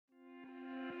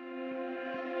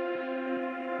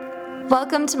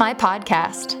Welcome to my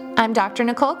podcast. I'm Dr.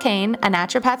 Nicole Kane, a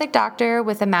naturopathic doctor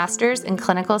with a master's in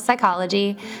clinical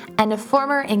psychology and a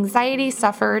former anxiety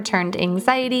sufferer turned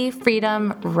anxiety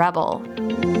freedom rebel.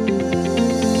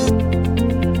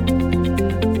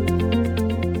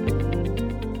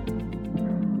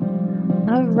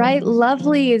 All right,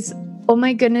 lovelies. Oh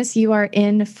my goodness, you are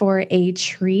in for a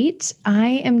treat.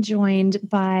 I am joined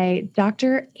by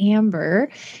Dr. Amber,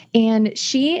 and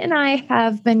she and I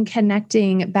have been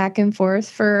connecting back and forth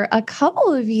for a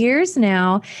couple of years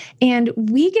now, and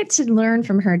we get to learn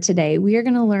from her today. We are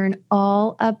going to learn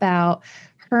all about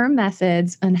her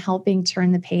methods on helping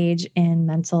turn the page in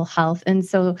mental health. And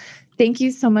so thank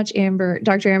you so much, Amber,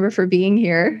 Dr. Amber, for being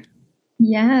here.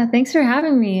 Yeah, thanks for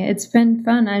having me. It's been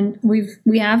fun.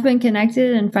 We have been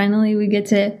connected, and finally we get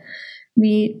to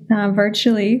meet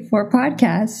virtually for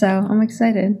podcasts. So I'm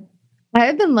excited.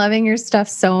 I've been loving your stuff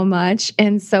so much,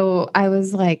 and so I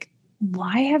was like,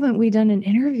 why haven't we done an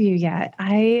interview yet?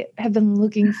 I have been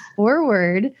looking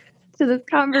forward to this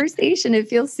conversation. It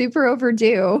feels super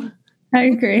overdue. I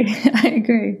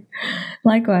agree.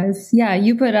 Likewise. Yeah,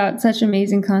 you put out such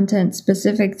amazing content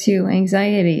specific to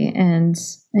anxiety, and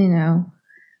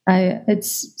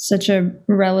it's such a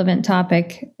relevant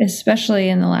topic, especially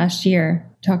in the last year,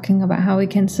 talking about how we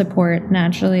can support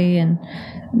naturally and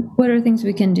what are things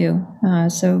we can do.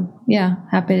 So yeah,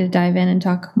 happy to dive in and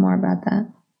talk more about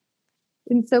that.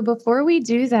 And so before we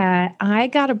do that, I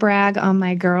got to brag on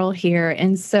my girl here.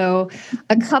 And so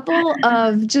a couple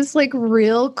of just like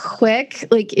real quick,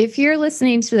 like if you're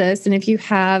listening to this and if you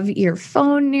have your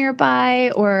phone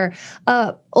nearby or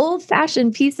a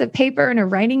old-fashioned piece of paper and a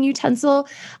writing utensil,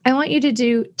 I want you to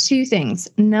do two things.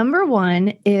 Number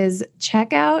one is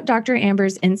check out Dr.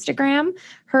 Amber's Instagram.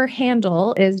 Her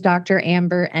handle is Dr.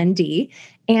 Amber ND.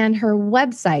 And her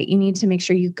website, you need to make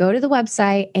sure you go to the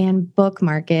website and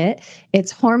bookmark it.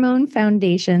 It's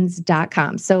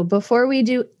hormonefoundations.com. So before we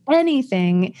do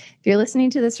anything, if you're listening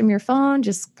to this from your phone,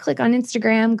 just click on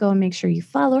Instagram, go and make sure you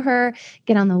follow her,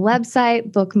 get on the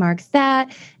website, bookmark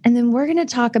that. And then we're going to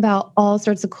talk about all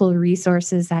sorts of cool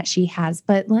resources that she has.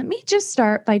 But let me just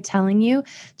start by telling you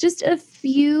just a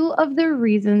few of the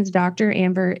reasons Dr.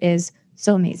 Amber is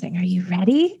so amazing. Are you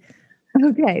ready?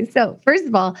 Okay, so first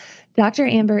of all, Dr.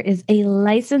 Amber is a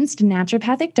licensed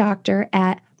naturopathic doctor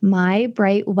at My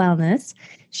Bright Wellness.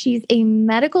 She's a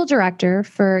medical director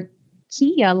for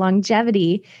Kia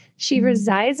Longevity. She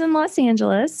resides in Los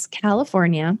Angeles,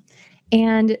 California,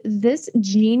 and this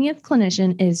genius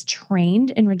clinician is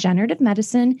trained in regenerative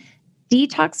medicine,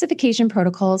 detoxification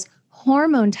protocols,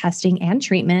 hormone testing and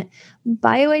treatment,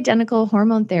 bioidentical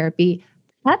hormone therapy,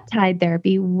 peptide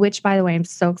therapy, which, by the way, I'm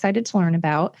so excited to learn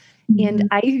about, and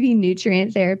IV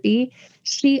nutrient therapy.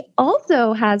 She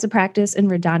also has a practice in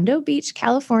Redondo Beach,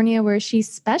 California, where she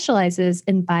specializes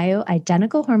in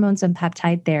bioidentical hormones and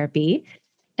peptide therapy.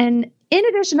 And in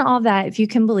addition to all that, if you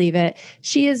can believe it,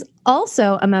 she is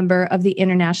also a member of the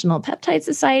International Peptide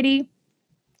Society,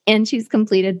 and she's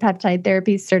completed peptide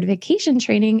therapy certification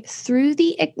training through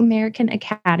the American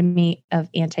Academy of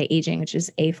Anti-Aging, which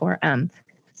is A4M.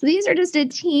 So these are just a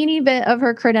teeny bit of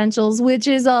her credentials, which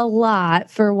is a lot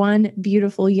for one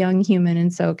beautiful young human.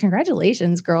 And so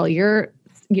congratulations, girl.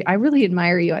 I really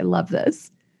admire you. I love this.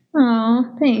 Oh,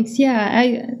 thanks.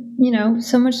 Yeah.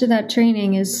 So much of that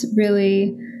training is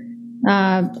really,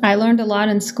 I learned a lot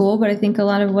in school, but I think a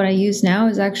lot of what I use now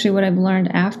is actually what I've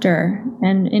learned after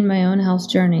and in my own health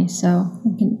journey. So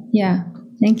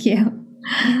thank you.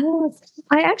 Yes.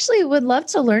 I actually would love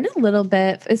to learn a little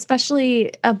bit,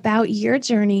 especially about your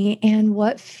journey and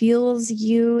what fuels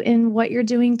you in what you're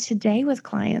doing today with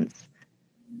clients.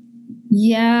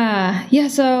 Yeah.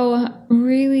 So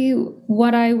really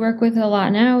what I work with a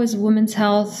lot now is women's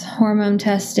health, hormone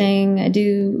testing. I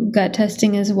do gut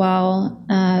testing as well.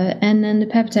 And then the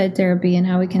peptide therapy and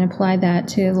how we can apply that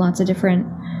to lots of different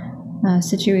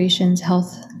situations,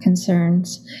 health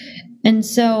concerns. And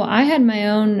so I had my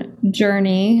own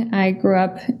journey. I grew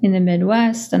up in the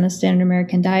Midwest on a standard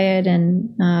American diet, and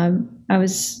I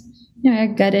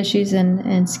had gut issues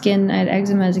and skin. I had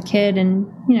eczema as a kid, and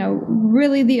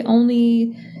really the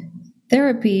only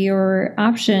therapy or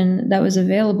option that was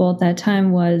available at that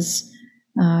time was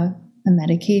a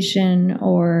medication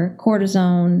or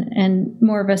cortisone and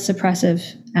more of a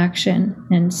suppressive action.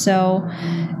 And so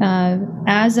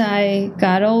as I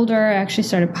got older, I actually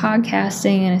started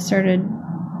podcasting, and I started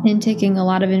intaking a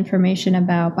lot of information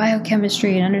about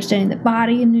biochemistry and understanding the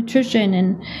body and nutrition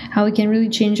and how we can really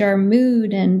change our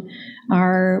mood and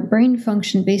our brain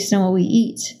function based on what we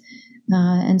eat,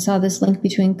 and saw this link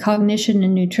between cognition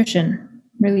and nutrition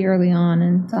really early on,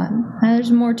 and thought,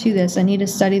 there's more to this. I need to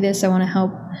study this. I want to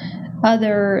help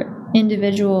other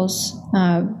individuals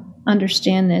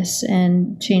understand this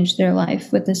and change their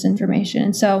life with this information.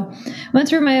 And so I went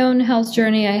through my own health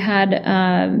journey. I had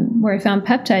where I found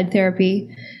peptide therapy.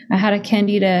 I had a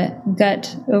candida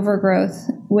gut overgrowth,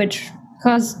 which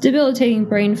caused debilitating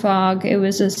brain fog. It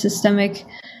was a systemic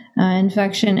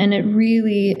infection, and it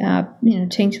really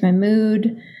tanked my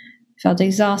mood. Felt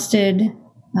exhausted,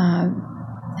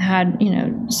 had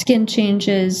skin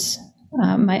changes,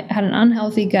 had an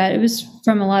unhealthy gut. It was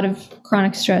from a lot of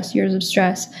chronic stress, years of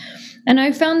stress. And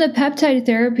I found that peptide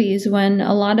therapies, when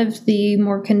a lot of the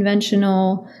more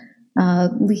conventional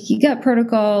leaky gut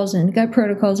protocols and gut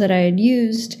protocols that I had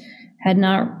used had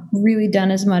not really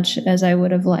done as much as I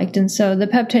would have liked. And so the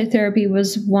peptide therapy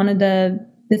was one of the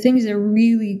things that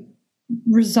really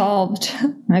resolved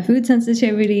my food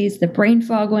sensitivities. The brain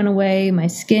fog went away, my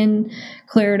skin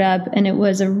cleared up, and it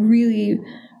was a really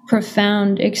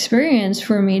profound experience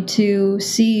for me to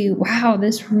see, wow,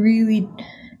 this really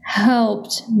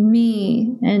helped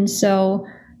me. And so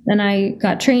then I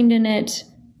got trained in it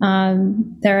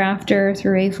thereafter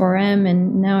through A4M,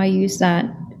 and now I use that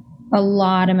a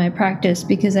lot in my practice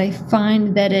because I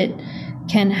find that it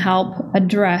can help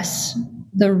address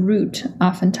the root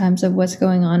oftentimes of what's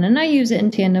going on. And I use it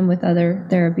in tandem with other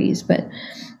therapies, but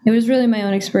it was really my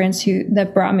own experience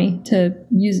that brought me to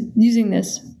using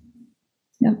this.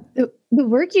 Yeah. The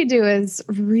work you do is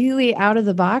really out of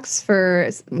the box for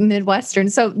Midwestern.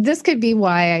 So this could be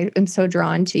why I am so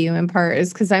drawn to you in part,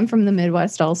 is because I'm from the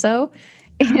Midwest also.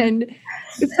 And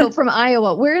so from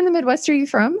Iowa. Where in the Midwest are you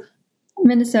from?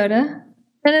 Minnesota.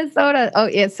 Oh,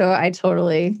 yeah. So I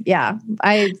totally, yeah.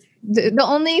 The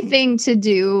only thing to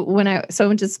do when I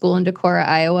went to school in Decorah,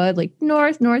 Iowa, like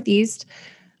northeast,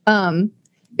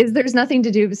 is there's nothing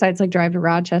to do besides like drive to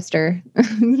Rochester,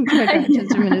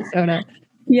 Minnesota.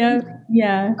 Yeah.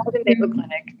 Go to the Mayo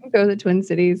Clinic, go to the Twin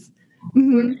Cities.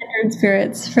 Kindred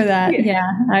spirits for that.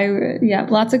 Yeah.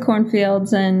 Lots of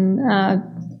cornfields and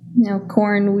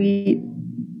corn, wheat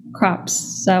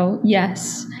crops. So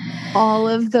yes. All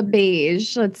of the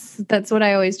beige. That's what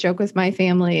I always joke with my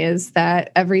family, is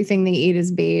that everything they eat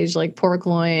is beige, like pork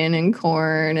loin and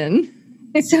corn, and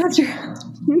it's so true.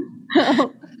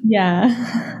 Yeah.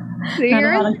 So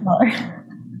you're a lot of color.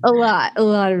 A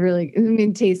lot of really,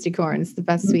 tasty corn. It's the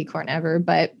best sweet corn ever.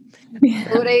 But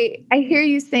what I hear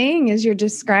you saying is you're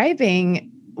describing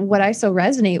what I so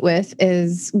resonate with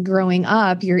is growing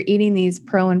up, you're eating these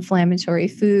pro-inflammatory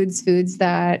foods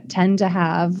that tend to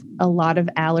have a lot of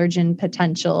allergen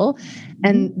potential.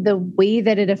 And the way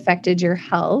that it affected your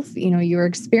health, you were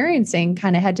experiencing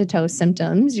kind of head to toe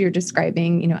symptoms. You're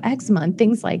describing, eczema and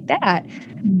things like that.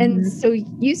 And so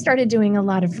you started doing a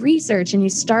lot of research, and you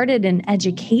started an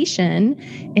education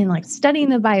in like studying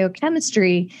the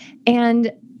biochemistry.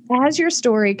 And as your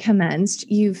story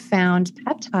commenced, you found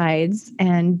peptides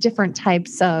and different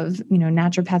types of,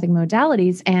 naturopathic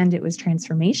modalities, and it was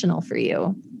transformational for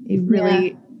you. You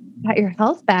really got your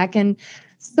health back. And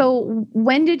so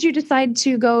when did you decide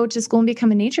to go to school and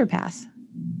become a naturopath?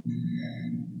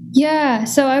 Yeah,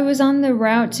 so I was on the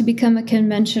route to become a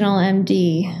conventional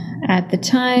MD. At the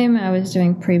time, I was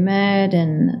doing pre-med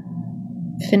and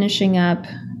finishing up,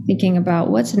 thinking about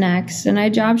what's next. And I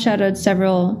job shadowed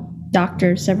several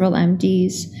doctors, several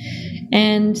MDs.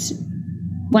 And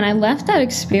when I left that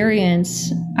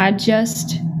experience, I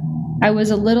was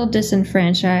a little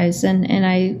disenfranchised, and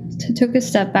I took a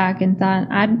step back and thought,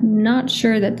 I'm not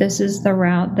sure that this is the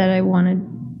route that I want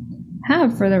to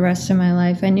have for the rest of my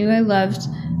life. I knew I loved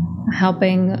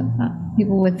helping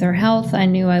people with their health. I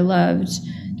knew I loved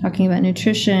talking about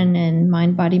nutrition and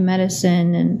mind-body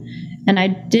medicine, and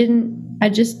I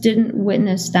just didn't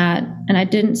witness that, and I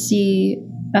didn't see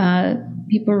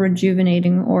people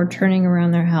rejuvenating or turning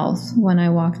around their health when I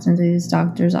walked into these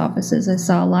doctors' offices. I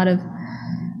saw a lot of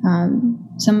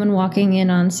someone walking in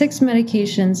on 6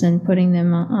 medications and putting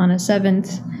them on a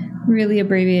 7th, really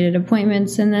abbreviated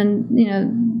appointments. And then,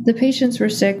 the patients were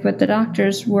sick, but the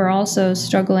doctors were also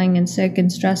struggling and sick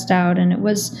and stressed out. And it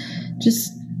was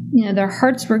just, their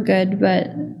hearts were good, but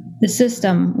the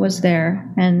system was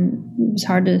there, and it was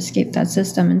hard to escape that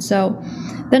system. And so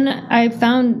then I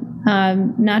found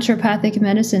naturopathic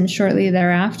medicine shortly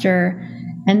thereafter,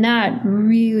 and that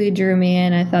really drew me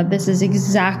in. I thought, this is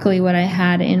exactly what I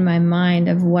had in my mind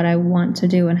of what I want to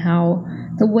do and how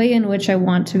the way in which I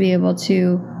want to be able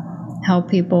to help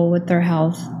people with their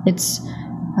health. It's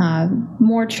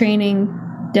more training,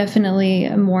 definitely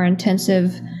a more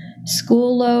intensive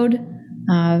school load,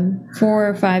 4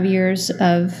 or 5 years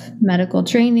of medical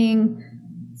training,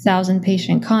 1,000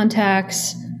 patient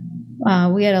contacts,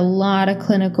 we had a lot of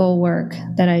clinical work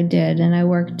that I did, and I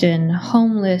worked in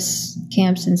homeless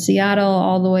camps in Seattle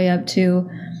all the way up to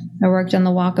I worked on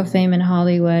the Walk of Fame in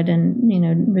Hollywood, and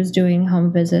was doing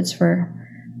home visits for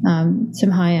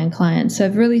some high-end clients. So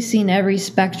I've really seen every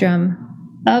spectrum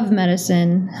of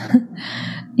medicine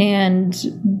and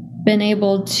been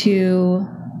able to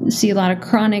see a lot of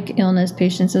chronic illness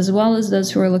patients as well as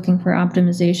those who are looking for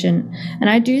optimization. And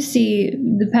I do see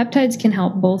the peptides can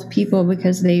help both people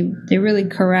because they really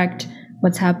correct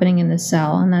what's happening in the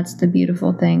cell. And that's the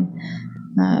beautiful thing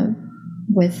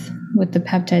with the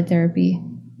peptide therapy.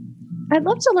 I'd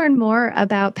love to learn more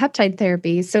about peptide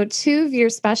therapy. So 2 of your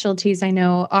specialties I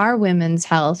know are women's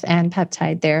health and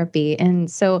peptide therapy.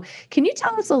 And so can you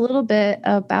tell us a little bit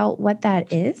about what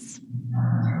that is?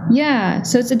 Yeah,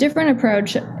 so it's a different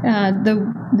approach.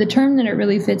 The term that it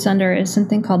really fits under is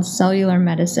something called cellular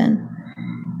medicine.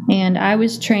 And I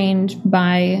was trained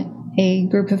by a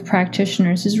group of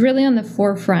practitioners who's really on the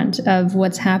forefront of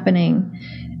what's happening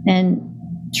and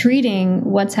treating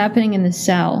what's happening in the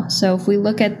cell. So if we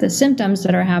look at the symptoms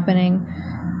that are happening,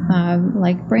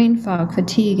 like brain fog,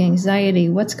 fatigue, anxiety,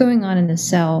 what's going on in the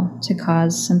cell to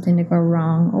cause something to go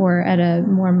wrong or at a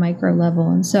more micro level.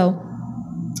 And so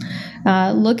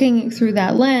looking through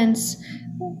that lens,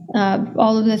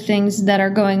 all of the things that are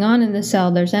going on in the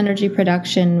cell, there's energy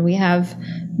production. We have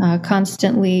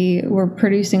constantly, we're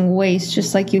producing waste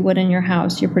just like you would in your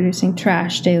house. You're producing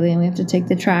trash daily and we have to take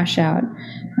the trash out.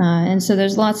 And so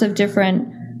there's lots of different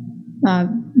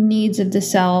needs of the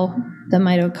cell, the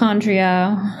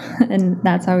mitochondria, and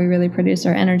that's how we really produce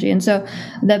our energy. And so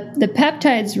the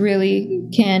peptides really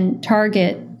can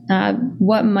target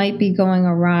what might be going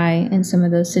awry in some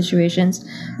of those situations.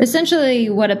 Essentially,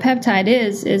 what a peptide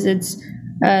is it's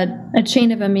a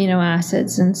chain of amino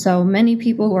acids. And so many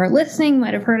people who are listening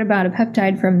might have heard about a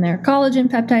peptide from their collagen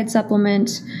peptide supplement,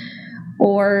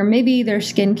 or maybe their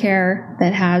skincare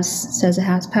that says it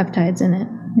has peptides in it,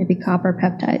 maybe copper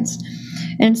peptides.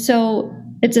 And so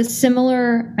it's a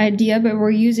similar idea, but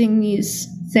we're using these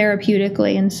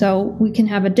therapeutically. And so we can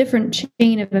have a different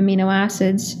chain of amino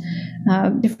acids,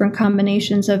 different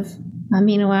combinations of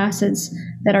amino acids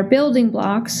that are building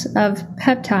blocks of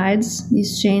peptides,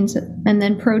 these chains, and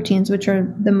then proteins, which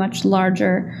are the much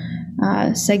larger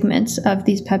segments of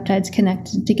these peptides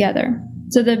connected together.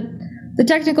 So the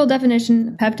technical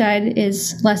definition, peptide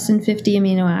is less than 50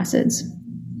 amino acids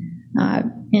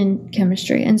in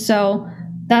chemistry. And so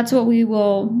that's what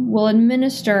we'll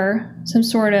administer some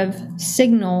sort of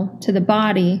signal to the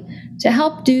body to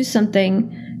help do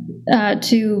something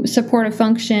to support a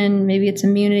function. Maybe it's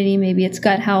immunity, maybe it's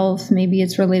gut health, maybe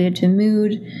it's related to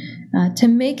mood, to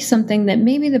make something that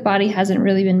maybe the body hasn't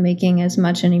really been making as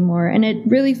much anymore. And it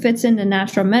really fits into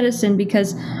natural medicine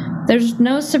because there's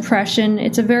no suppression.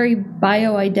 It's a very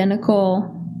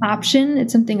bioidentical option.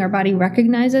 It's something our body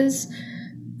recognizes.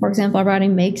 For example, our body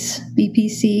makes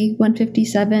BPC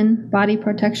 157, body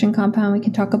protection compound. We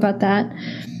can talk about that.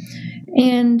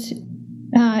 And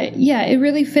it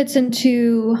really fits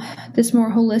into this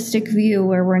more holistic view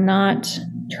where we're not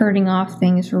turning off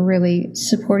things. We're really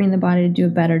supporting the body to do a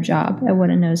better job at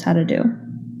what it knows how to do.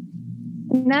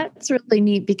 And that's really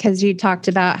neat because you talked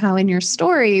about how in your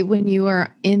story, when you were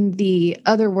in the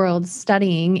other world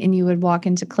studying and you would walk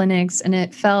into clinics and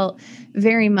it felt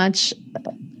very much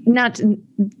not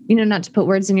to put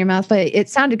words in your mouth, but it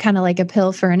sounded kind of like a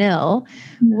pill for an ill,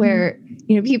 where,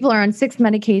 people are on 6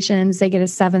 medications, they get a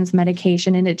 7th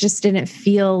medication, and it just didn't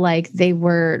feel like they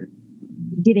were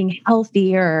getting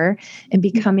healthier and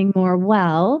becoming more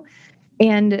well.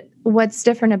 And what's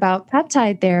different about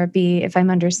peptide therapy, if I'm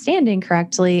understanding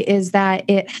correctly, is that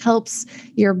it helps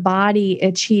your body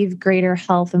achieve greater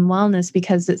health and wellness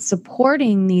because it's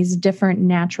supporting these different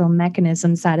natural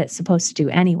mechanisms that it's supposed to do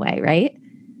anyway, right?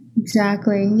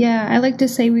 Exactly. Yeah, I like to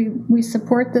say we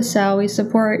support the cell, we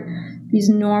support these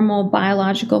normal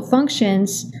biological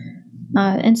functions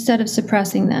instead of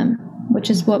suppressing them, which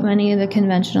is what many of the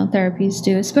conventional therapies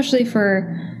do, especially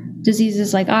for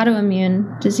diseases like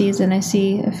autoimmune disease. And I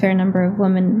see a fair number of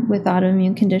women with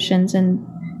autoimmune conditions. And,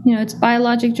 it's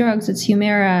biologic drugs. It's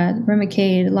Humira,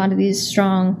 Remicade, a lot of these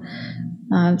strong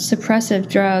suppressive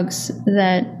drugs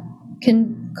that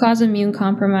can cause immune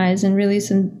compromise and really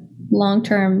some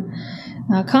long-term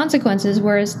consequences,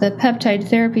 whereas the peptide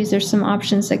therapies, there's some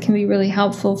options that can be really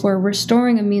helpful for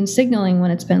restoring immune signaling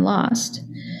when it's been lost.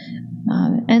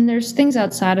 And there's things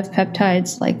outside of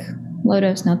peptides like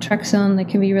low-dose naltrexone that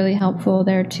can be really helpful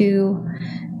there too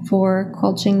for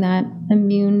quenching that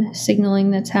immune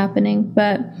signaling that's happening.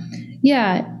 But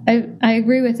yeah, I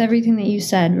agree with everything that you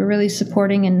said. We're really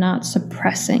supporting and not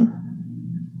suppressing.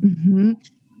 Mm-hmm.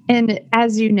 And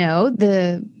as you know,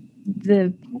 the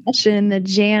passion, the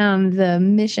jam, the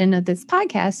mission of this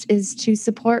podcast is to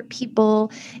support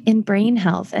people in brain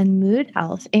health and mood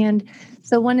health. And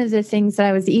so one of the things that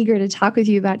I was eager to talk with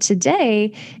you about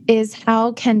today is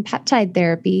how can peptide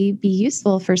therapy be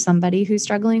useful for somebody who's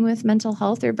struggling with mental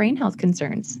health or brain health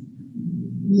concerns?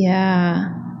 Yeah.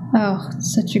 Oh,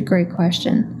 such a great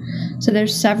question. So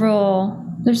there's several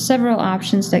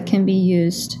options that can be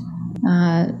used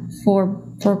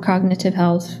for cognitive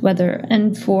health,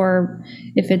 for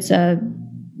if it's a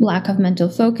lack of mental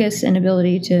focus,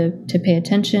 inability to pay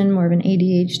attention, more of an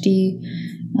ADHD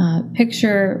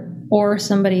picture, or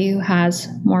somebody who has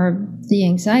more of the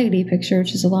anxiety picture,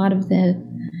 which is a lot of the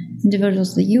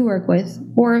individuals that you work with,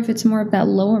 or if it's more of that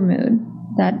lower mood,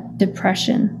 that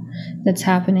depression that's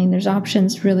happening. There's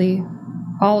options really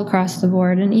all across the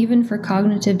board, and even for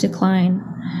cognitive decline,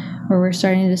 where we're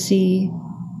starting to see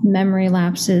memory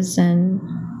lapses and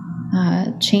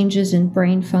changes in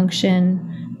brain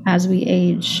function as we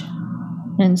age.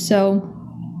 And so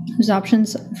there's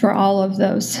options for all of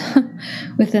those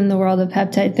within the world of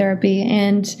peptide therapy.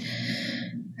 And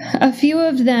a few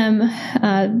of them,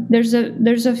 there's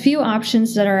a few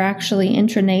options that are actually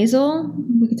intranasal.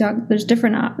 There's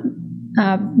different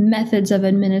methods of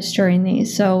administering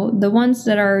these. So the ones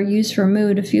that are used for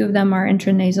mood, a few of them are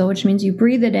intranasal, which means you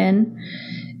breathe it in,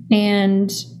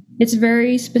 and it's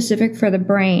very specific for the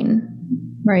brain,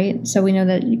 right? So we know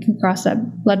that you can cross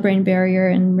that blood-brain barrier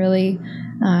and really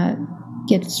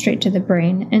get straight to the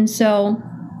brain. And so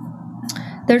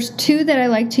there's two that I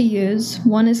like to use.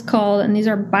 One is called, and these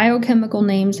are biochemical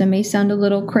names that may sound a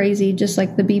little crazy, just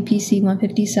like the BPC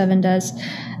 157 does,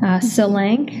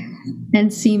 Selank and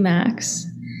Cmax.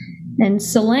 And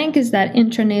Selank is that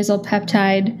intranasal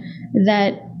peptide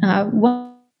that one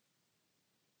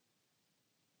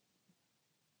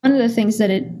of the things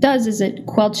that it does is it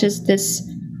quelches this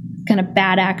kind of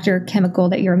bad actor chemical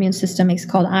that your immune system makes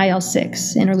called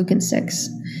IL-6, interleukin 6.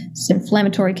 It's an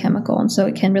inflammatory chemical, and so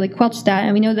it can really quelch that.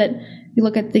 And we know that if you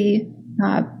look at the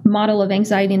model of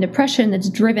anxiety and depression that's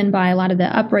driven by a lot of the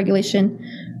upregulation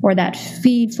or that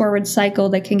feed-forward cycle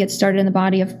that can get started in the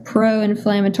body of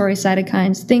pro-inflammatory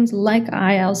cytokines, things like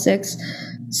IL-6,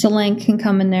 Selank can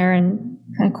come in there and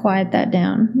kind of quiet that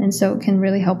down. And so it can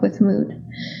really help with mood,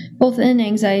 both in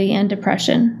anxiety and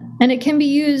depression. And it can be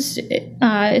used,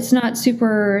 it's not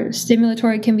super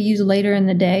stimulatory, it can be used later in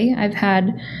the day. I've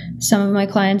had some of my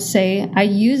clients say, I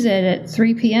use it at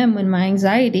 3 p.m. when my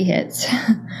anxiety hits,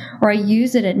 or I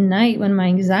use it at night when my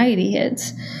anxiety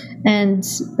hits. And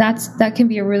that can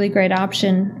be a really great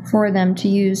option for them to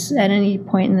use at any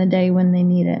point in the day when they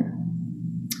need it.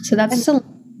 So that's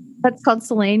called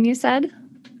Selank, you said?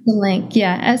 Selank,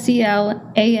 yeah,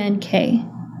 Selank.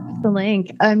 The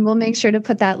link, and we'll make sure to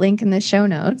put that link in the show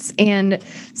notes. And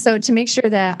so to make sure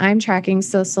that I'm tracking,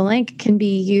 so Selank can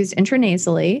be used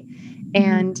intranasally,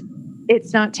 and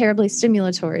it's not terribly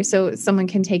stimulatory. So someone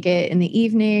can take it in the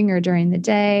evening or during the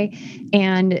day.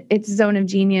 And its zone of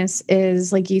genius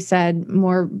is, like you said,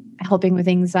 more helping with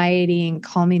anxiety and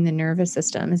calming the nervous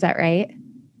system. Is that right?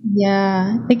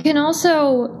 Yeah. It can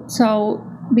also,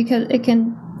 because it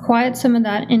can quiet some of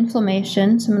that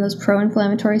inflammation, some of those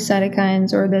pro-inflammatory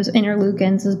cytokines or those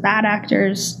interleukins, those bad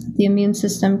actors the immune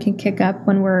system can kick up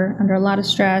when we're under a lot of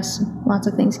stress. Lots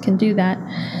of things can do that.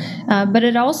 But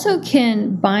it also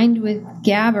can bind with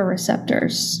GABA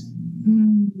receptors.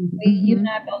 Mm-hmm. You and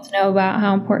I both know about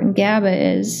how important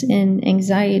GABA is in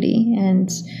anxiety and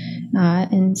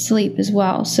in sleep as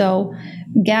well. So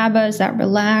GABA is that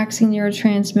relaxing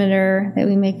neurotransmitter that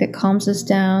we make that calms us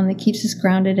down, that keeps us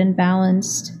grounded and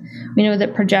balanced. We know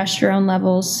that progesterone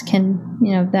levels can,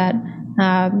 that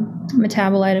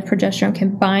metabolite of progesterone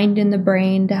can bind in the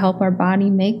brain to help our body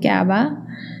make GABA,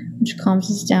 which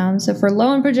calms us down. So if we're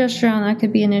low in progesterone, that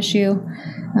could be an issue.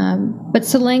 But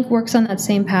Selank works on that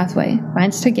same pathway,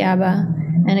 binds to GABA,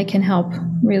 and it can help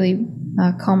really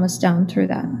calm us down through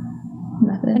that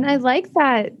method. And I like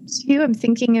that too. I'm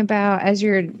thinking about, as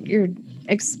you're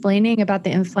explaining about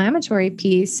the inflammatory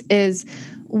piece, is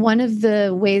one of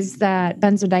the ways that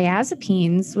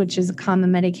benzodiazepines, which is a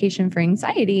common medication for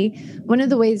anxiety, one of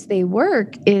the ways they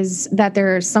work is that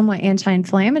they're somewhat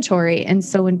anti-inflammatory. And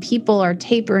so when people are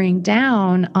tapering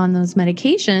down on those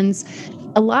medications,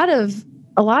 a lot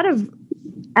of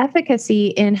efficacy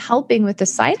in helping with the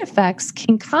side effects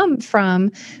can come from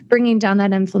bringing down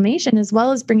that inflammation as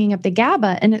well as bringing up the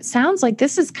GABA. And it sounds like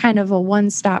this is kind of a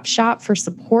one-stop shop for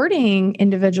supporting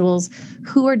individuals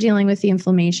who are dealing with the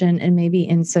inflammation and maybe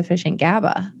insufficient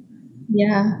GABA.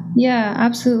 Yeah,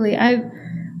 absolutely.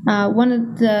 One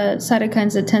of the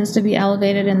cytokines that tends to be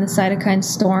elevated in the cytokine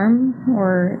storm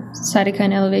or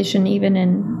cytokine elevation, even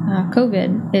in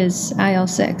COVID, is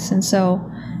IL-6. And so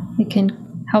it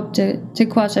can help to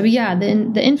quash that. But yeah,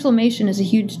 the inflammation is a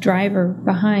huge driver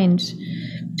behind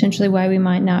potentially why we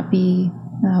might be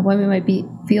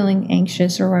feeling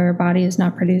anxious, or why our body is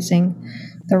not producing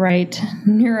the right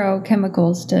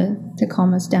neurochemicals to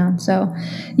calm us down. So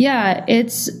yeah,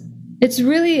 it's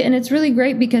really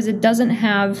great because it doesn't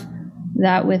have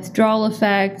that withdrawal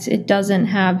effect. It doesn't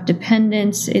have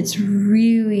dependence. It's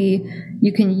really,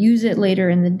 you can use it later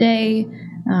in the day.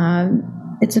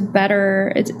 It's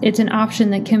an option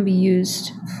that can be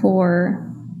used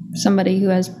for somebody who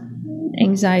has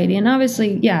anxiety. And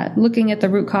obviously, yeah, looking at the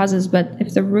root causes, but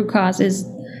if the root cause is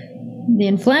the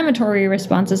inflammatory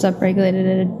response is upregulated,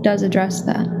 it does address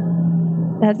that.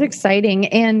 That's exciting.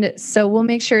 And so we'll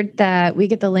make sure that we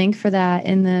get the link for that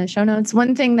in the show notes.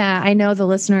 One thing that I know the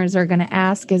listeners are going to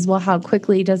ask is, well, how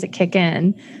quickly does it kick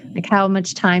in? Like, how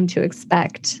much time to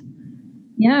expect?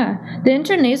 Yeah, the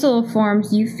intranasal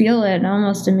forms, you feel it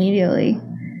almost immediately.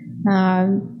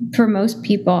 For most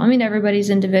people, I mean, everybody's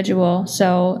individual,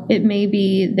 so it may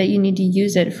be that you need to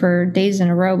use it for days in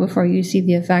a row before you see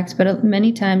the effects. But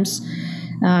many times,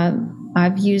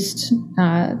 I've used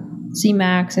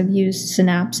C-Max, I've used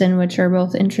Synapsin, which are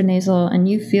both intranasal, and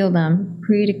you feel them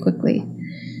pretty quickly.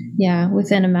 Yeah,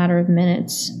 within a matter of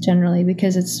minutes, generally,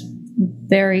 because it's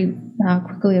very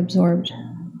quickly absorbed.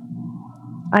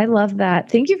 I love that.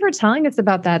 Thank you for telling us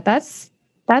about that. That's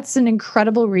an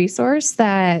incredible resource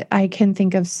that I can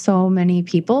think of so many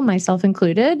people, myself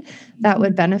included, that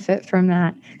would benefit from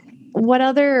that. What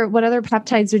other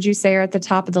peptides would you say are at the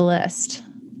top of the list?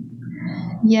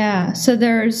 Yeah, so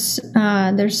there's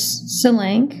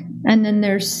Selenk, and then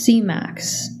there's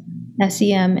C-Max,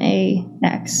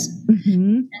 SEMAX.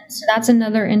 Mm-hmm. So that's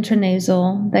another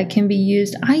intranasal that can be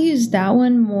used. I use that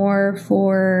one more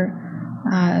for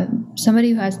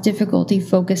somebody who has difficulty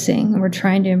focusing, and we're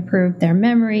trying to improve their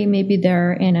memory. Maybe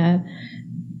they're in a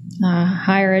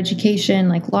higher education,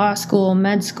 like law school,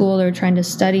 med school. They're trying to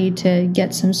study to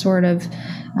get some sort of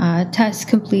test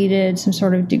completed, some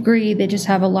sort of degree. They just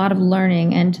have a lot of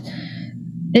learning, and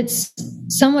it's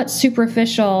somewhat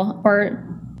superficial, or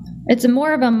it's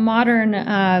more of a modern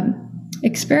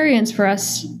experience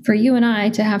for you and I,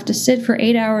 to have to sit for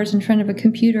 8 hours in front of a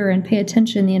computer and pay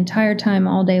attention the entire time,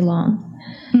 all day long.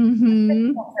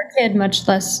 Mm-hmm. For a kid, much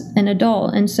less an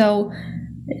adult. And so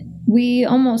we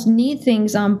almost need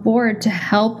things on board to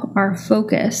help our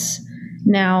focus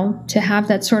now, to have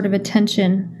that sort of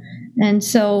attention. And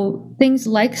so things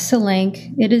like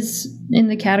Selenk, it is in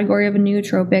the category of a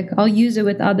nootropic. I'll use it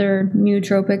with other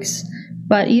nootropics,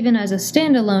 but even as a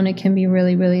standalone, it can be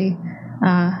really, really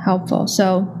helpful.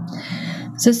 So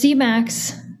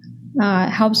C-Max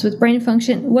helps with brain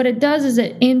function. What it does is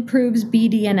it improves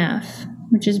BDNF,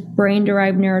 which is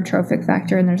brain-derived neurotrophic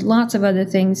factor, and there's lots of other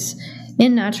things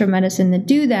in natural medicine that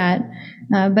do that.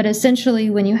 But essentially,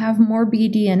 when you have more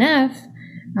BDNF,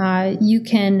 you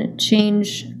can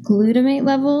change glutamate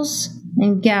levels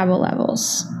and GABA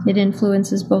levels. It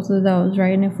influences both of those,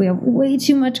 right? And if we have way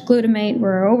too much glutamate,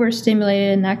 we're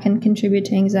overstimulated, and that can contribute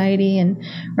to anxiety and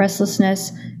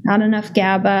restlessness. Not enough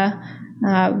GABA.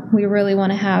 We really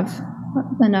want to have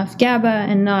enough GABA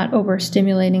and not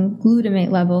overstimulating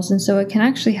glutamate levels. And so it can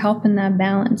actually help in that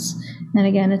balance. And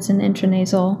again, it's an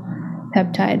intranasal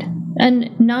peptide. And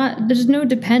there's no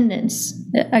dependence.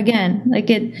 Again, like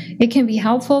it can be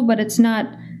helpful, but it's not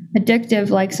addictive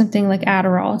like something like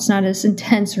Adderall. It's not as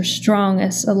intense or strong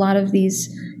as a lot of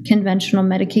these conventional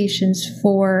medications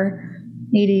for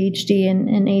ADHD and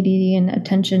ADD and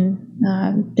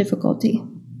attention difficulty.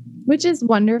 Which is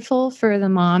wonderful for the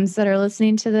moms that are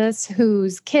listening to this,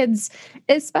 whose kids,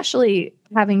 especially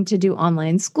having to do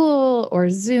online school or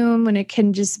Zoom, when it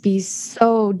can just be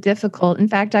so difficult. In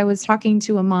fact, I was talking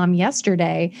to a mom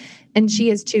yesterday, and she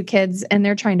has 2 kids, and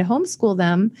they're trying to homeschool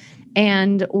them.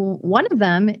 And one of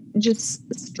them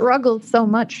just struggles so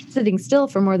much sitting still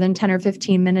for more than 10 or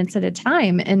 15 minutes at a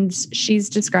time. And she's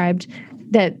described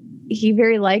that he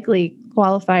very likely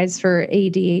qualifies for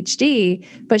ADHD,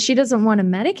 but she doesn't want to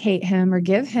medicate him or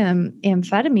give him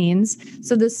amphetamines.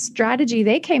 So the strategy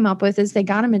they came up with is they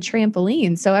got him a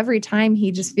trampoline. So every time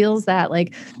he just feels that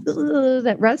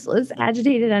that restless,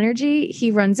 agitated energy,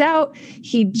 he runs out,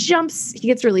 he jumps, he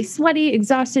gets really sweaty,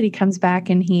 exhausted, he comes back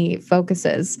and he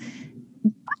focuses.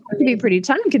 It can be pretty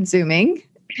time consuming.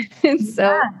 And so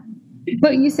yeah.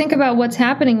 But you think about what's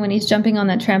happening when he's jumping on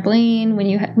that trampoline, when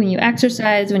you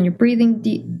exercise, when you're breathing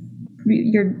deep,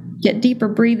 you're get deeper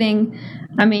breathing,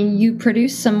 I mean, you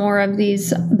produce some more of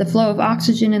the flow of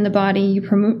oxygen in the body. You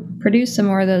produce some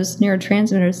more of those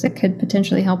neurotransmitters that could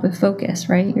potentially help with focus,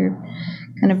 right? You're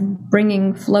kind of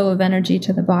bringing flow of energy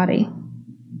to the body.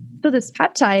 So this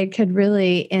peptide could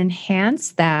really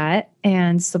enhance that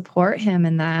and support him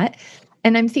in that.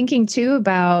 And I'm thinking too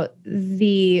about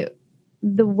the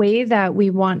way that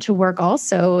we want to work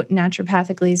also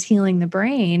naturopathically is healing the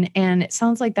brain. And it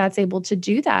sounds like that's able to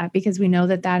do that because we know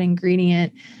that that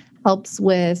ingredient helps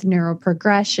with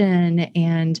neuroprogression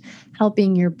and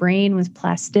helping your brain with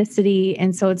plasticity.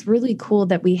 And so it's really cool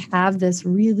that we have this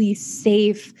really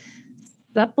safe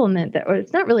supplement or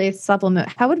it's not really a supplement.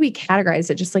 How would we categorize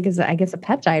it? Just like as, I guess, a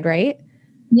peptide, right?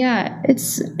 Yeah,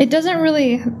 it doesn't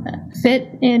really fit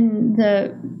in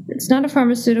it's not a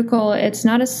pharmaceutical, it's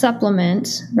not a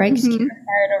supplement, right? Because you can buy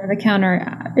it over the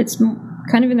counter. It's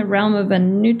kind of in the realm of a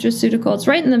nutraceutical. It's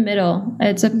right in the middle.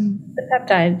 It's a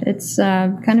peptide. It's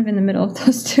kind of in the middle of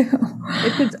those two.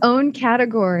 It's its own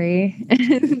category.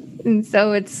 And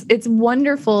so it's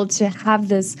wonderful to have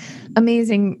this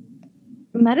amazing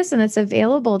medicine that's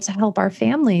available to help our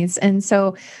families. And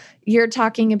so you're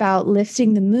talking about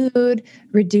lifting the mood,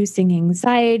 reducing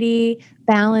anxiety,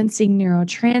 balancing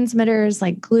neurotransmitters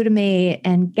like glutamate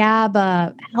and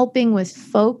GABA, helping with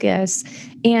focus,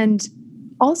 and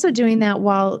also doing that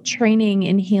while training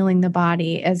and healing the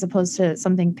body as opposed to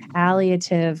something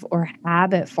palliative or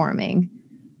habit forming.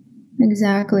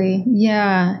 Exactly.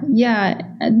 Yeah. Yeah.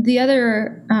 The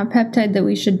other peptide that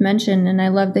we should mention, and I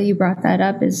love that you brought that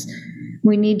up, is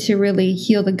we need to really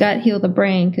heal the gut, heal the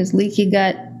brain, because leaky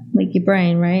gut, leaky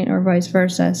brain, right? Or vice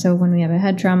versa. So when we have a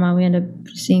head trauma, we end up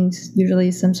seeing usually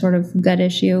some sort of gut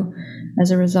issue as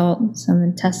a result, some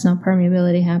intestinal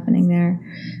permeability happening there.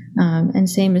 And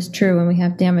same is true when we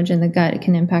have damage in the gut. It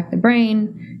can impact the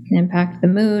brain, can impact the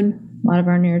mood. A lot of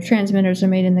our neurotransmitters are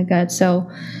made in the gut.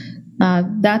 So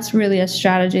that's really a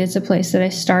strategy. It's a place that I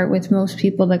start with most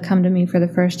people that come to me for the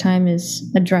first time,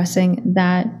 is addressing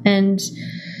that. And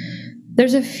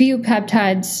there's a few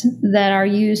peptides that are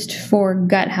used for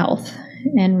gut health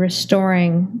and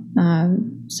restoring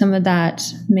some of that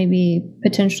maybe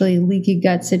potentially leaky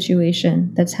gut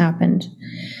situation that's happened.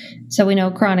 So we know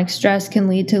chronic stress can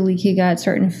lead to leaky gut,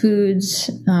 certain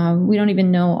foods. We don't even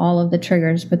know all of the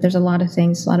triggers, but there's a lot of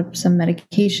things. Some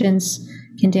medications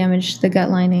can damage the gut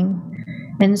lining.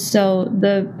 And so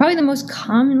probably the most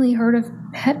commonly heard of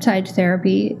peptide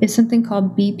therapy is something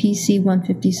called BPC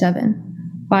 157.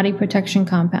 Body protection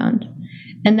compound.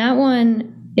 And that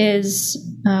one is,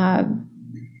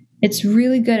 it's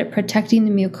really good at protecting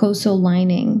the mucosal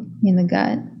lining in the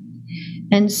gut.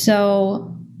 And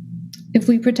so if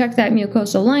we protect that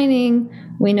mucosal lining,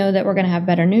 we know that we're going to have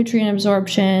better nutrient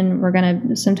absorption. We're going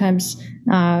to sometimes,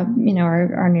 our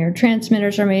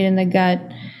neurotransmitters are made in the gut.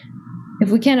 If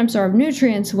we can't absorb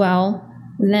nutrients well,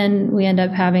 then we end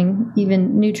up having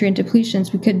even nutrient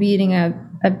depletions. We could be eating a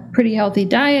pretty healthy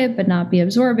diet, but not be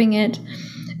absorbing it.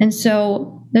 And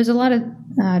so there's a lot of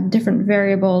different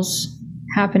variables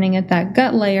happening at that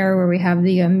gut layer where we have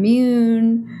the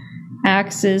immune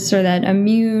axis, or that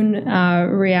immune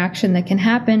reaction that can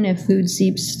happen if food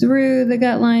seeps through the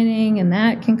gut lining, and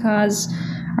that can cause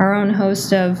our own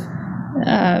host of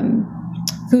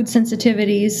food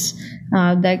sensitivities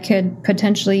that could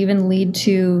potentially even lead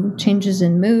to changes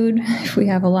in mood if we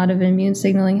have a lot of immune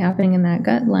signaling happening in that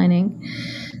gut lining.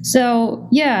 So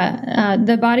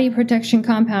the body protection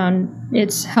compound,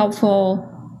 it's helpful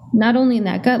not only in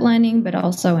that gut lining, but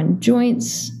also in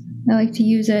joints. I like to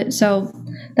use it. So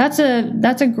that's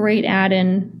a great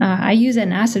add-in. I use it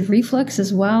in acid reflux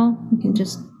as well. You can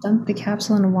just dunk the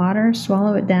capsule in water,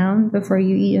 swallow it down before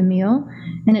you eat a meal,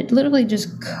 and it literally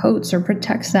just coats or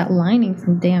protects that lining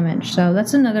from damage. So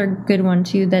that's another good one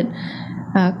too that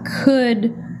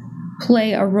could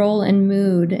play a role in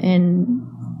mood. And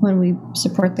when we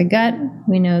support the gut,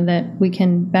 we know that we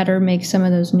can better make some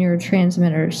of those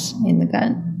neurotransmitters in the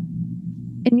gut.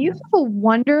 And you have a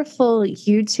wonderful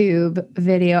YouTube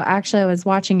video. Actually, I was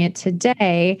watching it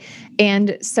today.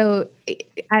 And so,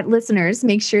 listeners,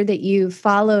 make sure that you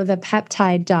follow the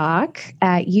Peptide Doc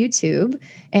at YouTube.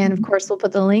 And of course, we'll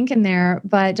put the link in there.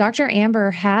 But Dr. Amber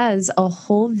has a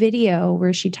whole video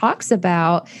where she talks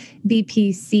about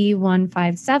BPC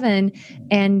 157,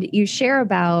 and you share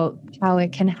about how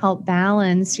it can help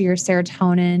balance your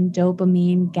serotonin,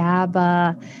 dopamine,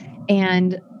 GABA,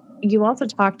 and you also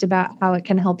talked about how it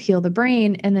can help heal the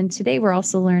brain. And then today we're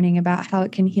also learning about how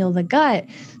it can heal the gut.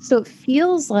 So it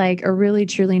feels like a really,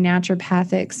 truly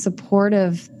naturopathic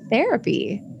supportive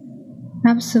therapy.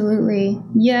 Absolutely.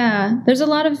 Yeah. There's a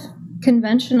lot of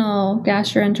conventional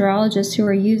gastroenterologists who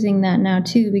are using that now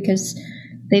too, because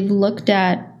they've looked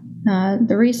at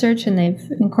the research and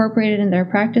they've incorporated it in their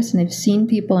practice, and they've seen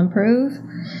people improve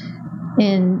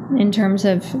in terms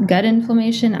of gut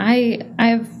inflammation. I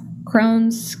have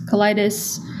Crohn's,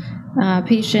 colitis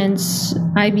patients,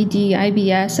 IBD,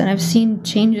 IBS, and I've seen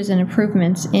changes and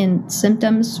improvements in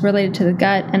symptoms related to the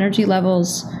gut, energy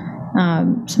levels.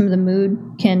 Some of the mood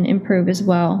can improve as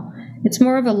well. It's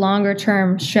more of a longer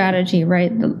term strategy,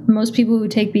 right? Most people who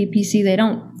take BPC, they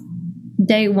don't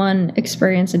day one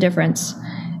experience a difference,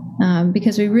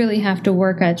 because we really have to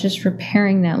work at just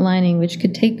repairing that lining, which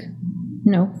could take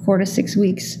 4 to 6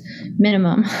 weeks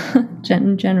minimum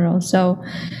in general. So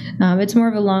it's more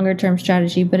of a longer term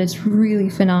strategy, but it's really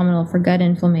phenomenal for gut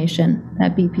inflammation,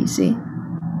 that BPC.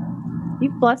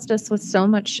 You've blessed us with so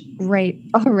much right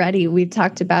already. We've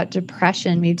talked about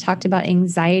depression. We've talked about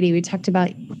anxiety. We talked about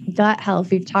gut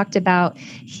health. We've talked about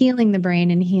healing the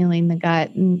brain and healing the gut.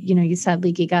 And, you said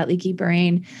leaky gut, leaky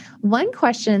brain. One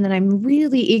question that I'm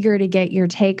really eager to get your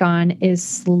take on is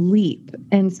sleep.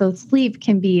 And so sleep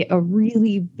can be a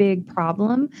really big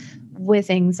problem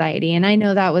with anxiety. And I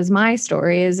know that was my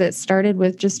story, is it started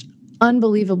with just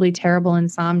unbelievably terrible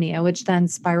insomnia, which then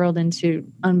spiraled into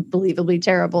unbelievably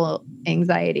terrible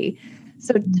anxiety.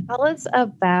 So tell us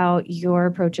about your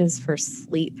approaches for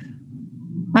sleep.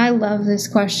 I love this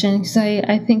question because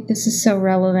I think this is so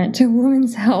relevant to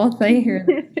women's health. I hear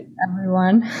this from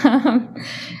everyone.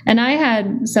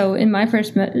 And so in my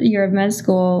first year of med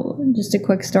school, just a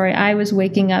quick story, I was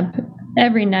waking up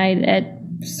every night at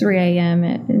 3 a.m.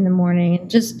 in the morning and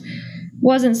just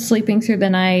wasn't sleeping through the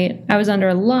night. I was under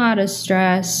a lot of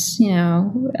stress. We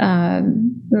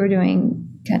were doing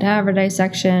cadaver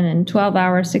dissection and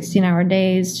 12-hour, 16-hour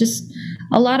days. Just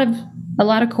a lot of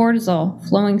cortisol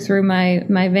flowing through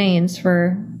my veins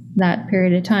for that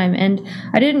period of time, and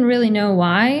I didn't really know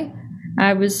why.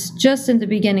 I was just in the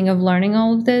beginning of learning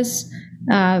all of this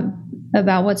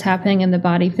about what's happening in the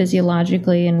body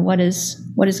physiologically and what is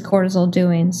cortisol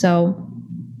doing. So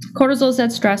cortisol is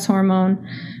that stress hormone.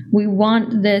 We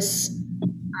want this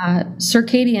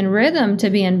circadian rhythm to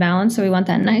be in balance. So we want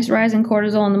that nice rise in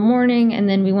cortisol in the morning, and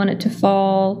then we want it to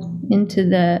fall into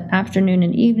the afternoon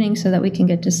and evening so that we can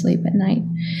get to sleep at night.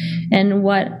 And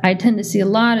what I tend to see a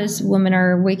lot is women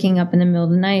are waking up in the middle of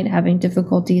the night, having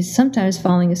difficulties, sometimes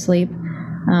falling asleep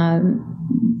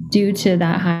due to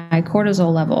that high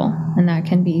cortisol level. And that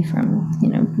can be from,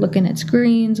 looking at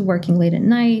screens, working late at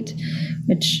night,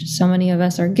 which so many of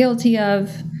us are guilty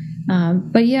of.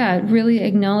 But yeah, really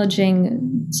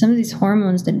acknowledging some of these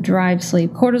hormones that drive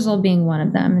sleep, cortisol being one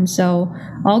of them. And so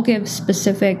I'll give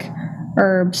specific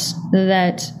herbs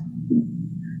that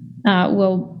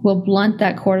will blunt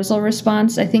that cortisol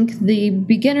response. I think the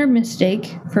beginner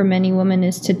mistake for many women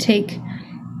is to take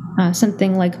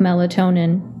something like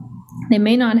melatonin. They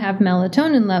may not have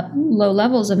melatonin, low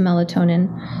levels of melatonin,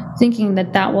 thinking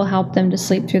that will help them to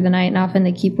sleep through the night. And often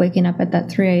they keep waking up at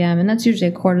that 3 a.m. And that's usually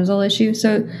a cortisol issue.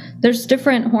 So there's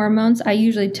different hormones. I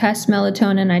usually test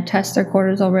melatonin. I test their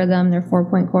cortisol rhythm, their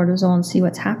 4-point cortisol, and see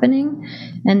what's happening,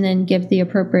 and then give the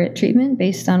appropriate treatment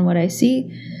based on what I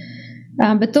see.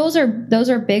 But those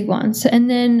are big ones. And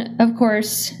then, of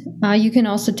course, you can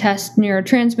also test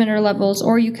neurotransmitter levels,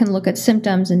 or you can look at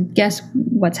symptoms and guess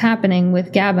what's happening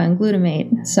with GABA and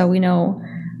glutamate. So we know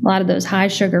a lot of those high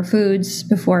sugar foods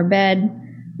before bed.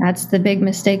 That's the big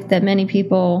mistake that many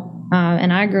people,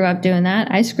 and I grew up doing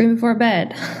that. I scream before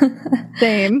bed.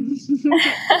 Same.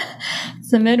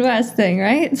 It's a Midwest thing,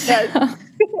 right? Yes. So,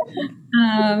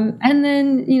 and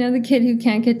then, the kid who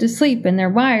can't get to sleep and they're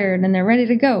wired and they're ready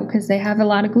to go because they have a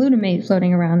lot of glutamate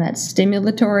floating around, that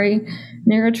stimulatory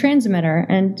neurotransmitter.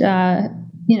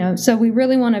 And, so we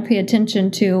really want to pay attention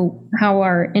to how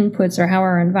our inputs or how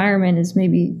our environment is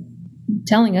maybe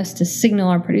telling us to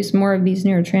signal or produce more of these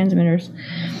neurotransmitters.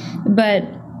 But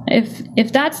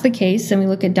if that's the case, and we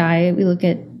look at diet, we look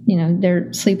at,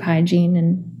 their sleep hygiene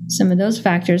and some of those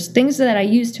factors, things that I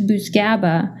use to boost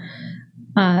GABA,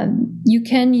 you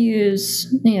can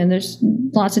use, there's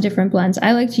lots of different blends.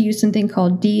 I like to use something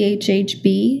called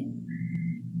DHHB,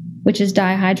 which is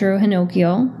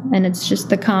dihydrohinochiol, and it's just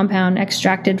the compound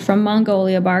extracted from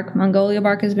Mongolia bark. Mongolia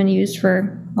bark has been used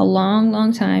for a long,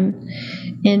 long time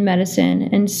in medicine.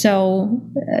 And so,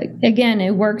 again,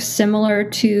 it works similar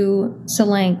to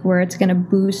Selenk, where it's going to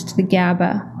boost the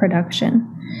GABA production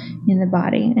in the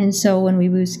body. And so when we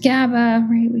boost GABA,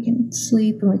 right, we can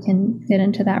sleep and we can get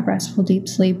into that restful deep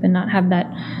sleep and not have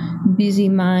that busy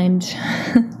mind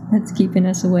that's keeping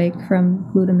us awake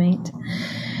from glutamate.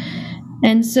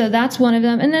 And so that's one of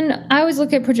them. And then I always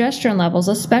look at progesterone levels,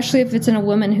 especially if it's in a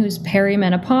woman who's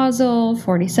perimenopausal,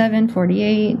 47,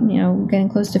 48, getting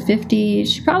close to 50.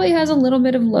 She probably has a little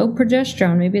bit of low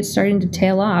progesterone. Maybe it's starting to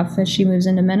tail off as she moves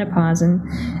into menopause.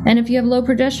 And if you have low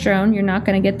progesterone, you're not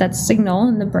going to get that signal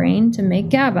in the brain to make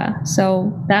GABA.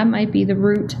 So that might be the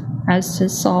route as to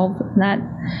solve that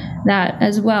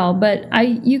as well. But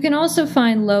you can also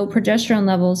find low progesterone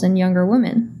levels in younger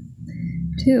women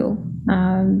too.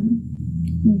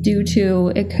 Due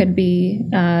to, it could be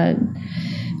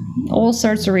all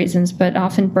sorts of reasons, but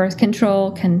often birth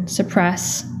control can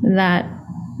totally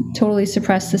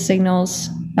suppress the signals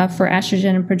for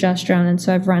estrogen and progesterone. And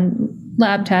so I've run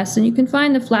lab tests, and you can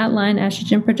find the flatline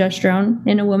estrogen progesterone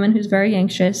in a woman who's very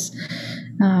anxious.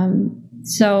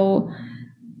 So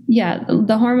yeah,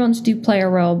 the hormones do play a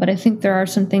role, but I think there are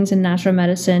some things in natural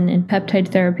medicine and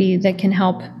peptide therapy that can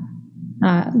help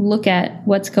look at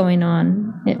what's going on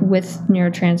with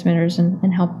neurotransmitters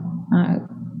and help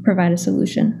provide a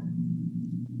solution.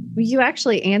 You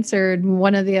actually answered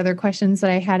one of the other questions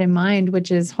that I had in mind,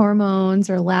 which is hormones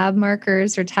or lab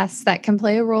markers or tests that can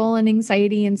play a role in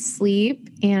anxiety and sleep.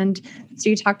 And so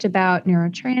you talked about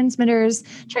neurotransmitters,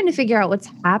 trying to figure out what's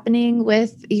happening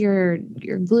with your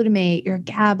glutamate, your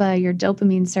GABA, your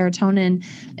dopamine, serotonin.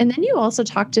 And then you also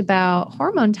talked about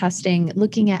hormone testing,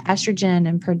 looking at estrogen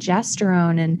and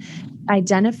progesterone and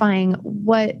identifying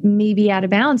what may be out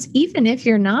of balance, even if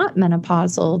you're not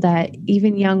menopausal, that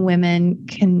even young women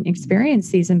can experience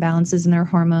these imbalances in their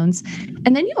hormones.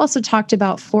 And then you also talked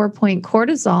about 4-point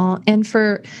cortisol. And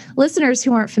for listeners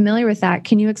who aren't familiar with that,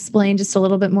 can you explain just a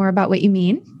little bit more about what you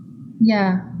mean?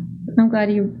 Yeah, I'm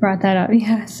glad you brought that up.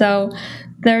 Yeah, so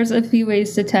there's a few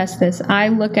ways to test this. I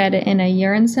look at it in a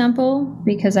urine sample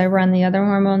because I run the other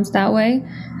hormones that way.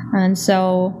 And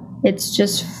so it's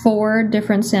just 4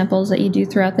 different samples that you do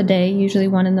throughout the day, usually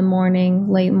one in the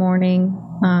morning, late morning,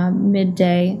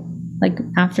 midday, like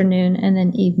afternoon, and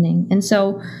then evening. And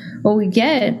so what we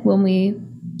get when we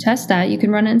test that, you can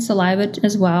run it in saliva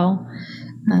as well,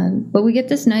 but we get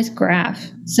this nice graph.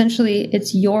 Essentially,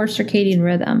 it's your circadian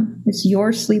rhythm. It's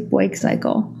your sleep-wake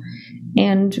cycle.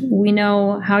 And we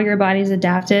know how your body's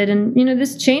adapted. And,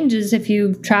 this changes if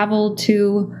you travel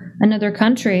to another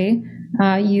country.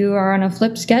 You are on a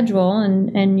flip schedule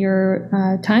and your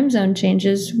time zone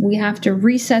changes. We have to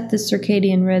reset the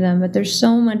circadian rhythm, but there's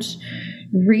so much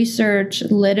research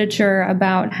literature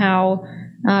about how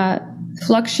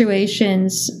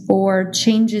fluctuations or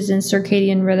changes in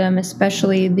circadian rhythm,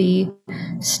 especially the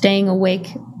staying awake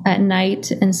at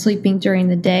night and sleeping during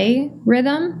the day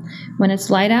rhythm when it's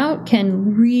light out,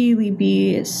 can really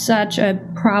be such a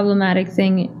problematic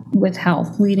thing with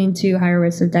health, leading to higher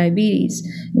risk of diabetes,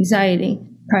 anxiety,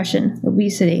 depression,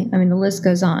 obesity. I mean, the list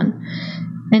goes on.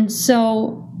 And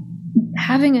so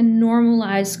having a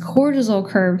normalized cortisol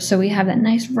curve, so we have that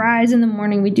nice rise in the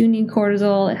morning. We do need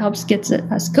cortisol. It helps get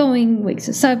us going, wakes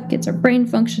us up, gets our brain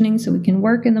functioning so we can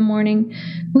work in the morning.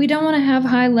 We don't want to have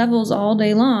high levels all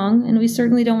day long, and we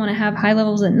certainly don't want to have high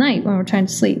levels at night when we're trying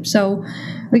to sleep. So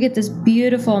we get this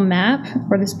beautiful map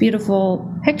or this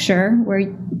beautiful picture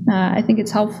where I think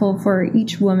it's helpful for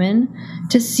each woman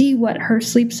to see what her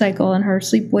sleep cycle and her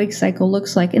sleep-wake cycle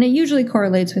looks like. And it usually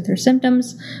correlates with her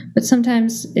symptoms, but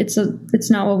sometimes it's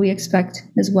not what we expect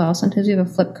as well. Sometimes we have a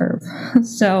flip curve.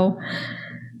 So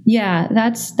yeah,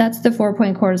 that's the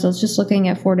 4-point cortisol. It's just looking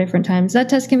at 4 different times. That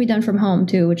test can be done from home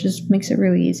too, which just makes it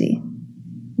really easy.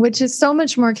 Which is so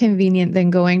much more convenient than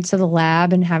going to the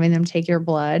lab and having them take your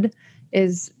blood,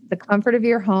 is the comfort of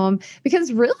your home.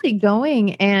 Because really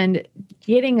going and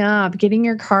getting up, getting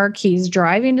your car keys,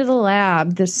 driving to the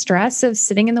lab, the stress of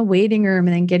sitting in the waiting room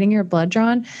and then getting your blood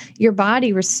drawn, your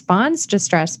body responds to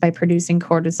stress by producing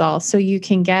cortisol. So you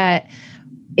can get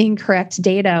incorrect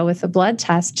data with a blood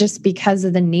test just because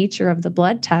of the nature of the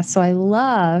blood test. So I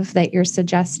love that you're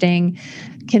suggesting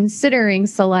considering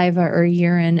saliva or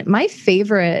urine. My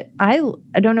favorite, I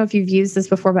don't know if you've used this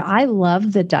before, but I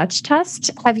love the Dutch test.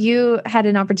 Have you had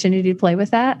an opportunity to play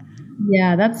with that?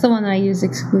 Yeah, that's the one that I use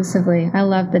exclusively. I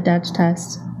love the Dutch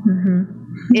test. Mm-hmm.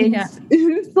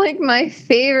 It's like my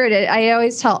favorite. I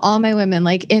always tell all my women,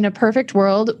 like, in a perfect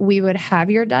world, we would have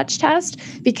your Dutch test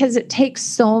because it takes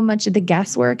so much of the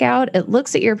guesswork out. It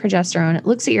looks at your progesterone. It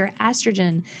looks at your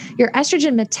estrogen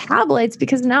metabolites,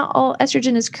 because not all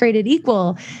estrogen is created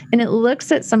equal. And it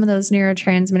looks at some of those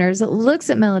neurotransmitters. It looks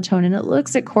at melatonin. It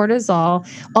looks at cortisol,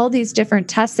 all these different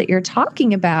tests that you're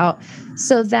talking about,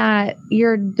 so that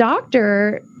your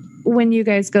doctor, when you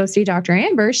guys go see Dr.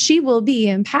 Amber, she will be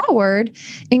empowered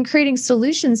in creating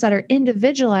solutions that are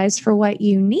individualized for what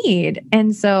you need.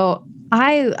 And so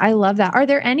I love that. Are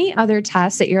there any other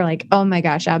tests that you're like, oh my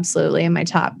gosh, absolutely in my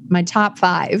top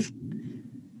 5?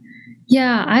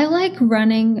 Yeah, I like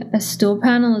running a stool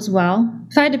panel as well.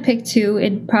 If I had to pick 2,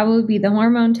 it'd probably be the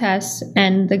hormone test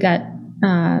and the gut,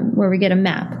 where we get a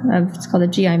map of, it's called a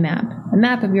GI map, a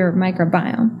map of your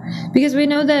microbiome. Because we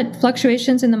know that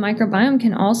fluctuations in the microbiome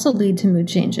can also lead to mood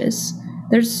changes.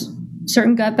 There's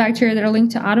certain gut bacteria that are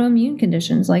linked to autoimmune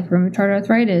conditions like rheumatoid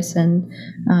arthritis and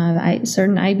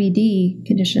certain IBD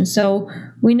conditions. So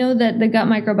we know that the gut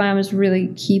microbiome is a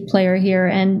really key player here.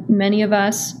 And many of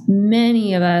us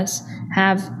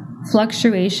have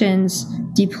fluctuations,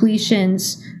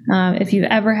 depletions. If you've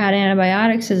ever had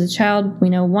antibiotics as a child, we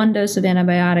know one dose of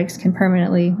antibiotics can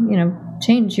permanently,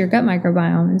 change your gut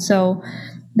microbiome. And so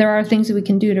there are things that we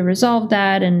can do to resolve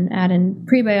that and add in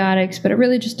prebiotics, but it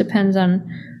really just depends on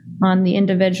the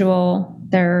individual,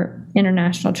 their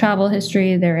international travel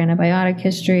history, their antibiotic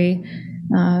history,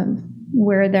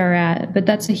 where they're at. But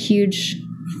that's a huge,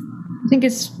 I think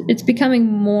it's becoming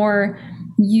more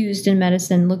used in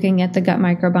medicine, looking at the gut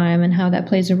microbiome and how that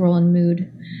plays a role in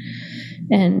mood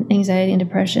and anxiety and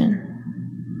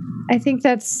depression. I think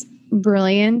that's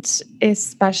brilliant,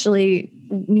 especially,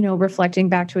 reflecting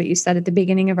back to what you said at the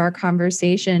beginning of our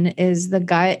conversation, is the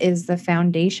gut is the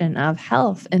foundation of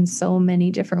health in so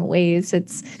many different ways.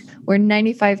 It's where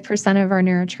 95% of our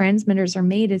neurotransmitters are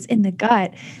made is in the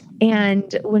gut.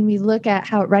 And when we look at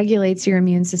how it regulates your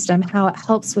immune system, how it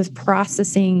helps with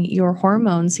processing your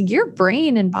hormones, your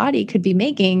brain and body could be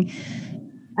making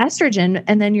estrogen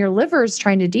and then your liver is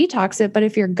trying to detox it. But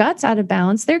if your gut's out of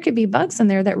balance, there could be bugs in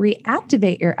there that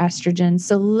reactivate your estrogen.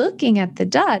 So looking at the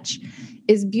Dutch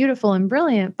is beautiful and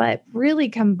brilliant, but really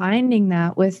combining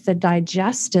that with the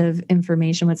digestive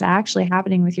information, what's actually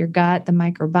happening with your gut, the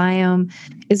microbiome,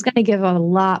 is going to give a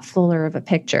lot fuller of a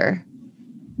picture.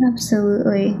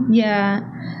 Absolutely. Yeah.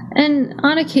 And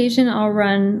on occasion, I'll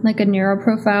run like a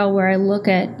neuroprofile where I look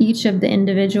at each of the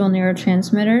individual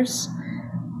neurotransmitters.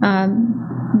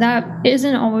 That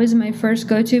isn't always my first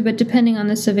go-to, but depending on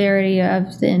the severity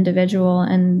of the individual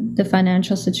and the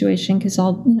financial situation, because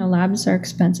all labs are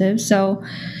expensive, so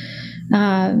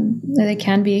they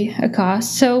can be a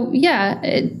cost. So yeah,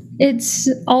 it's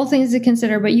all things to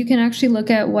consider. But you can actually look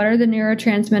at what are the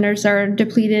neurotransmitters that are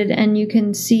depleted, and you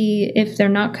can see if they're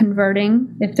not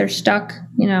converting, if they're stuck,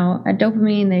 at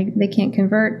dopamine, they can't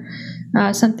convert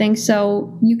something.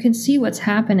 So you can see what's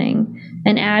happening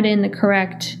and add in the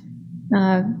correct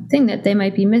thing that they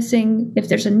might be missing. If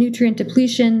there's a nutrient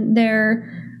depletion there,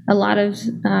 a lot of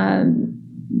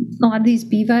these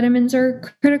B vitamins are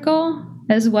critical,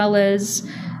 as well as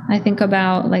I think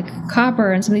about like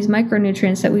copper and some of these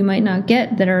micronutrients that we might not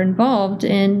get that are involved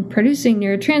in producing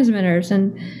neurotransmitters.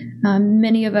 And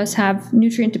many of us have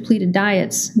nutrient depleted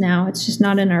diets now. It's just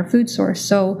not in our food source.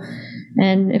 So,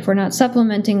 and if we're not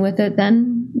supplementing with it,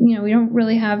 then we don't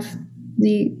really have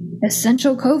the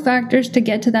essential cofactors to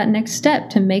get to that next step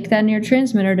to make that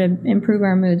neurotransmitter to improve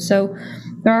our mood. So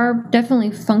there are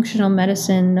definitely functional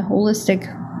medicine,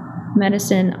 holistic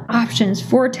medicine options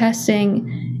for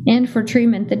testing and for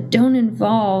treatment that don't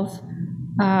involve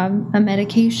a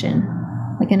medication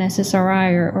like an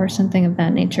SSRI or something of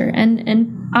that nature.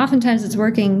 And oftentimes it's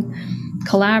working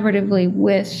collaboratively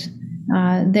with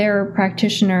their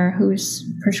practitioner who's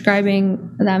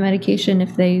prescribing that medication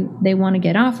if they want to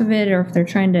get off of it, or if they're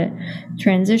trying to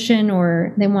transition,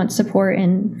 or they want support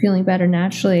in feeling better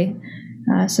naturally.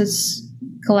 So it's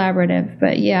collaborative,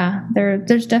 but yeah,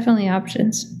 there's definitely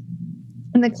options.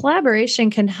 And the collaboration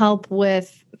can help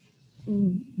with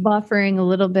buffering a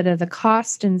little bit of the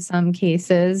cost in some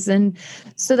cases. And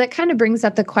so that kind of brings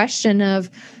up the question of,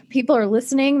 people are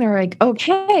listening, they're like,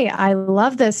 okay, I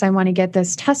love this. I want to get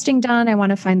this testing done. I want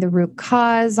to find the root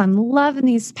cause. I'm loving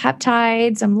these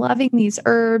peptides. I'm loving these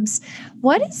herbs.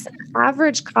 What is the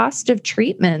average cost of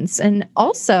treatments? And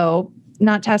also,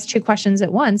 not to ask 2 questions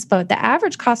at once, but the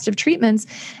average cost of treatments,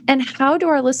 and how do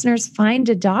our listeners find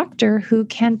a doctor who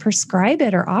can prescribe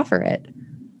it or offer it?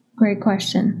 Great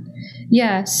question.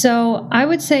 Yeah, so I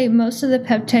would say most of the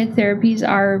peptide therapies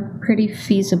are pretty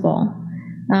feasible.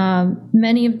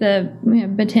 Many of the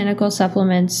botanical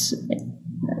supplements,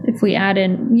 if we add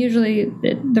in, usually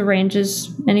the range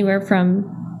is anywhere from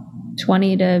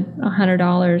 $20 to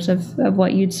 $100 of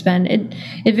what you'd spend.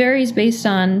 It varies based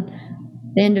on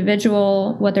the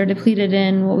individual, what they're depleted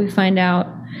in, what we find out.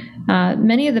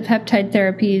 Many of the peptide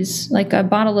therapies, like a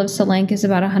bottle of Selenk, is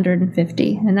about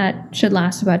 $150, and that should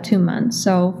last about 2 months.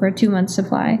 So for a 2-month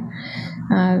supply.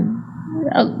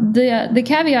 The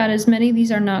caveat is many of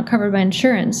these are not covered by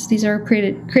insurance. These are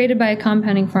created by a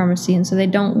compounding pharmacy, and so they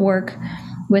don't work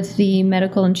with the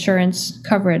medical insurance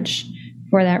coverage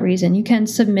for that reason. You can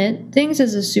submit things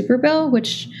as a super bill,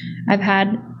 which I've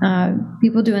had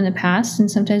people do in the past,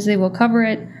 and sometimes they will cover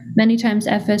it. Many times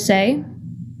FSA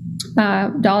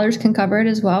dollars can cover it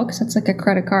as well, because that's like a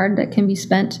credit card that can be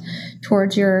spent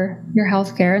towards your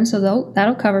health care. And so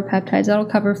that'll cover peptides, that'll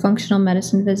cover functional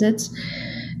medicine visits.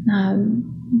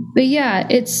 But yeah,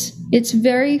 it's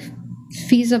very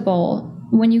feasible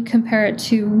when you compare it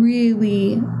to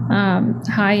really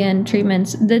high-end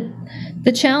treatments.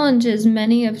 The challenge is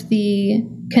many of the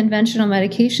conventional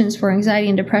medications for anxiety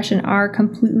and depression are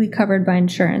completely covered by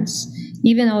insurance.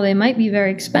 Even though they might be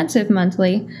very expensive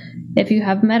monthly, if you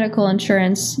have medical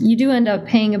insurance, you do end up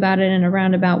paying about it in a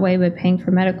roundabout way by paying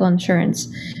for medical insurance.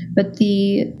 But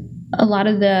a lot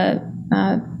of the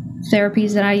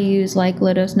therapies that I use, like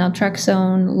low-dose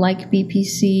naltrexone, like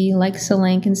BPC, like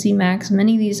Selank and C-Max,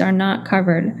 many of these are not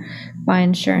covered by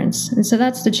insurance. And so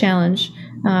that's the challenge.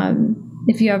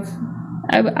 If you have,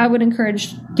 I would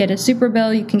encourage, get a super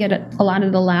bill. You can get a lot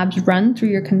of the labs run through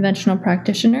your conventional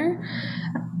practitioner.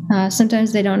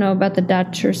 Sometimes they don't know about the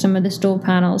Dutch or some of the stool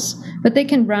panels, but they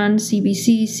can run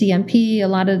CBC, CMP, a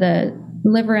lot of the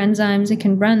liver enzymes. They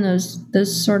can run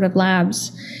those sort of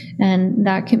labs, and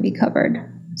that can be covered.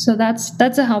 So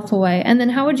that's a helpful way. And then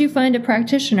how would you find a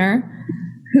practitioner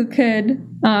who could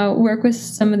work with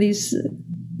some of these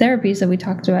therapies that we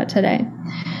talked about today?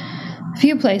 A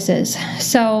few places.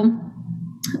 So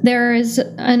there is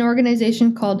an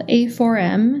organization called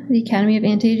A4M, the Academy of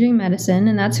Anti-Aging Medicine,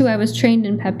 and that's who I was trained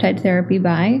in peptide therapy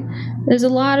by. There's a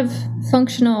lot of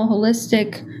functional,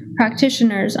 holistic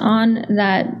practitioners on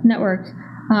that network.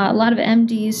 A lot of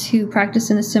MDs who practice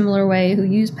in a similar way, who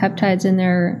use peptides in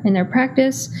their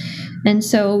practice. And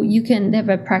so they have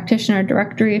a practitioner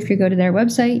directory. If you go to their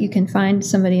website, you can find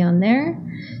somebody on there.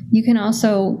 You can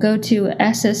also go to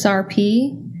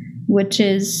SSRP, which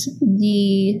is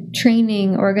the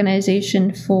training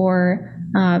organization for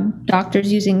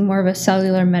doctors using more of a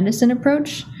cellular medicine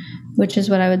approach, which is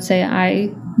what I would say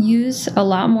I use a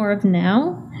lot more of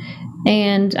now.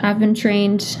 And I've been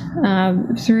trained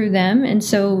through them. And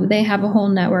so they have a whole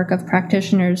network of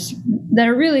practitioners that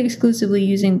are really exclusively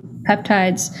using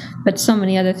peptides, but so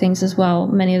many other things as well.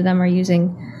 Many of them are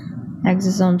using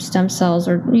exosome stem cells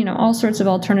or, all sorts of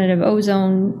alternative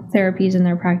ozone therapies in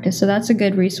their practice. So that's a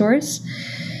good resource.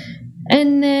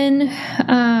 And then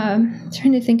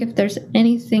trying to think if there's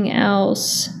anything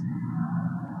else,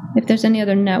 if there's any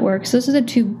other networks. Those are the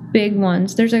two big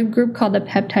ones. There's a group called the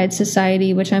Peptide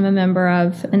Society, which I'm a member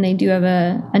of, and they do have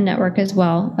a network as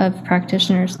well of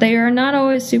practitioners. They are not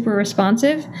always super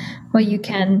responsive, but you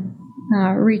can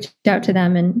reach out to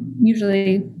them, and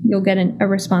usually you'll get a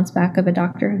response back of a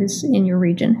doctor who's in your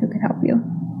region who could help you.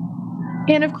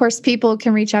 And of course, people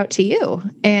can reach out to you,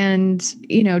 and,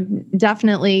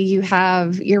 definitely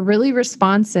you're really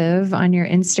responsive on your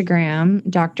Instagram,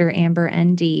 Dr. Amber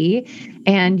ND,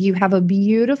 and you have a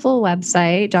beautiful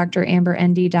website,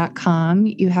 drambernd.com.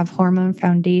 You have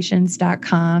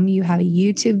hormonefoundations.com. You have a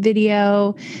YouTube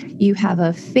video. You have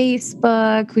a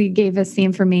Facebook. We gave us the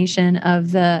information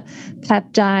of the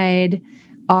peptide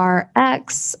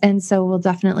RX. And so we'll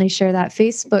definitely share that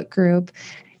Facebook group.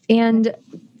 And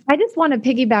I just want to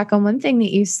piggyback on one thing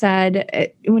that you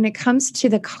said when it comes to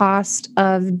the cost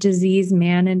of disease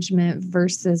management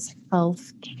versus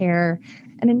health care.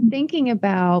 And I'm thinking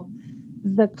about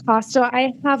the cost. So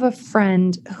I have a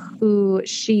friend who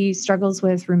she struggles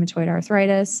with rheumatoid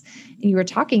arthritis. And you were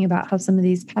talking about how some of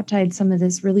these peptides, some of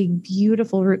this really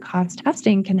beautiful root cause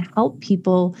testing can help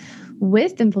people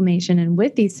with inflammation and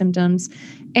with these symptoms.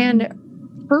 And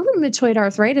her rheumatoid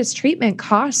arthritis treatment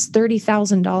costs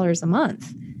 $30,000 a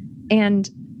month. And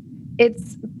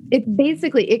it's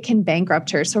basically, it can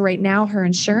bankrupt her. So right now her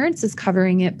insurance is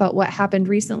covering it. But what happened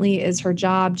recently is her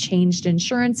job changed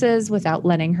insurances without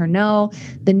letting her know.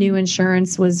 The new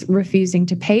insurance was refusing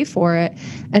to pay for it.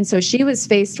 And so she was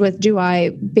faced with, do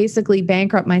I basically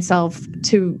bankrupt myself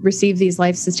to receive these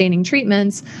life-sustaining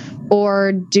treatments,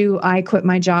 or do I quit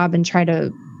my job and try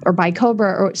to, or buy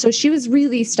Cobra? So she was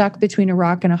really stuck between a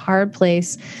rock and a hard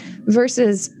place,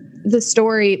 versus the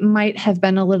story might have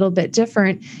been a little bit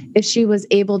different if she was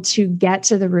able to get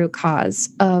to the root cause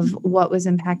of what was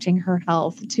impacting her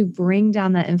health, to bring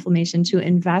down that inflammation, to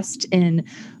invest in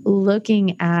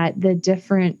looking at the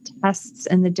different tests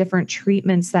and the different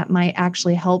treatments that might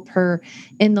actually help her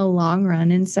in the long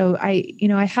run. And so I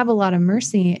have a lot of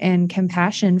mercy and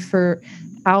compassion for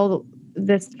how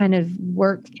this kind of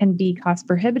work can be cost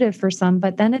prohibitive for some.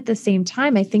 But then at the same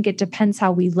time, I think it depends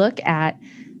how we look at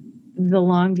the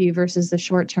long view versus the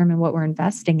short term and what we're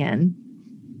investing in.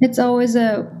 It's always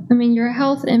your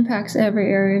health impacts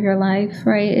every area of your life,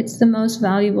 right? It's the most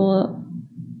valuable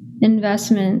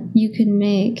investment you could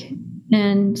make.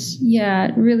 And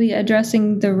yeah, really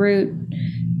addressing the root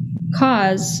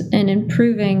cause and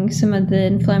improving some of the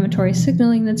inflammatory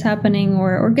signaling that's happening,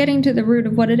 or getting to the root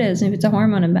of what it is, if it's a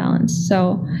hormone imbalance.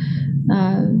 So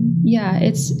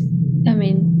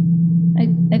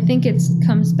I think it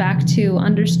comes back to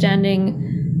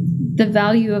understanding the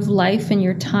value of life and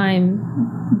your time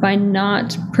by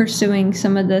not pursuing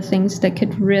some of the things that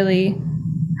could really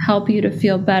help you to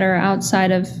feel better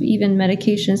outside of even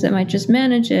medications that might just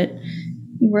manage it.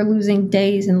 We're losing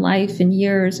days in life and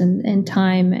years and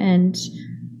time. And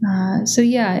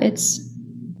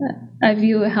I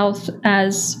view health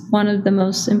as one of the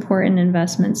most important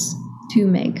investments to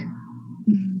make.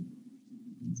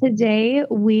 Today,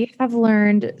 we have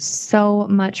learned so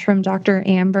much from Dr.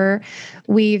 Amber.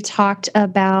 We've talked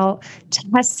about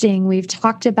testing. We've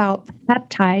talked about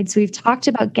peptides. We've talked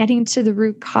about getting to the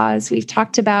root cause. We've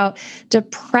talked about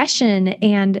depression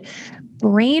and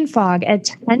brain fog,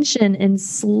 attention and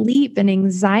sleep and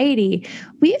anxiety.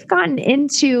 We've gotten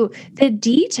into the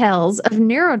details of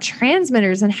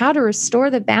neurotransmitters and how to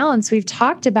restore the balance. We've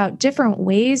talked about different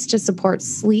ways to support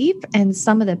sleep and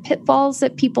some of the pitfalls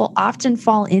that people often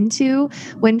fall into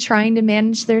when trying to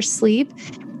manage their sleep.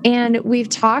 And we've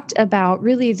talked about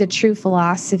really the true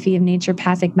philosophy of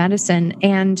naturopathic medicine.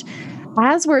 And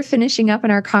as we're finishing up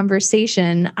in our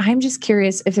conversation, I'm just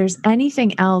curious if there's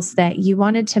anything else that you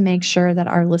wanted to make sure that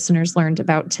our listeners learned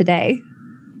about today.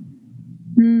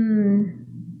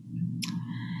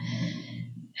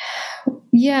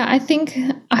 Yeah, I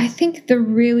think the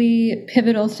really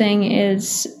pivotal thing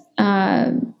is,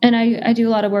 and I do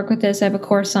a lot of work with this. I have a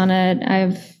course on it.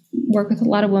 I've worked with a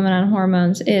lot of women on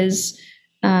hormones. Is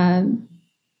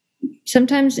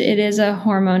sometimes it is a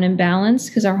hormone imbalance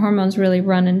because our hormones really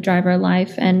run and drive our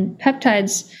life, and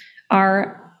peptides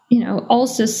are,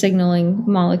 also signaling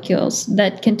molecules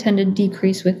that can tend to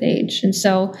decrease with age. And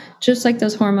so just like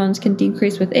those hormones can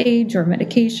decrease with age or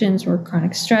medications or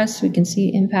chronic stress, we can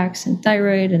see impacts in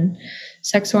thyroid and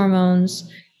sex hormones.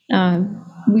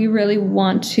 We really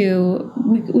want to,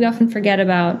 we often forget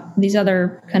about these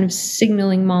other kind of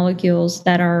signaling molecules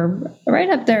that are right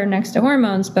up there next to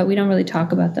hormones, but we don't really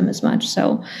talk about them as much.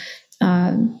 So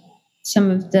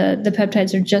some of the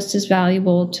peptides are just as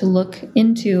valuable to look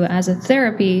into as a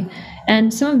therapy.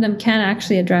 And some of them can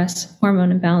actually address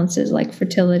hormone imbalances like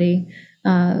fertility,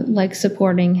 like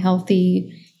supporting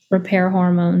healthy repair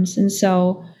hormones. And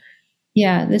so,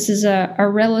 yeah, this is a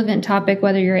relevant topic,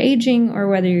 whether you're aging or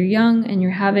whether you're young and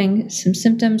you're having some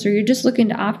symptoms, or you're just looking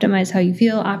to optimize how you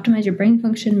feel, optimize your brain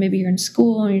function. Maybe you're in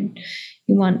school and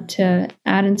you want to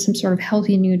add in some sort of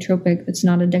healthy nootropic that's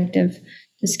not addictive.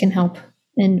 This can help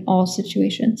in all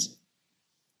situations.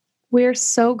 We're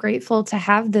so grateful to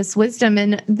have this wisdom.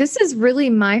 And this is really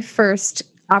my first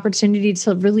opportunity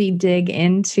to really dig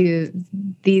into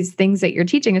these things that you're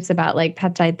teaching us about, like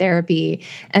peptide therapy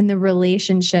and the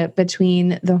relationship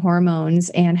between the hormones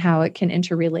and how it can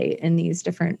interrelate in these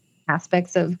different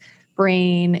aspects of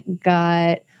brain,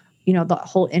 gut, the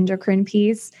whole endocrine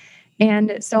piece.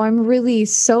 And so I'm really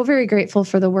so very grateful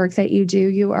for the work that you do.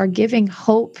 You are giving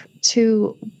hope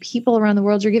to people around the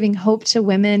world. You're giving hope to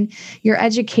women. Your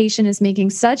education is making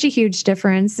such a huge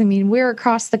difference. I mean, we're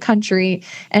across the country,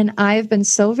 and I've been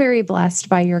so very blessed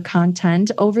by your content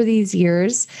over these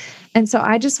years. And so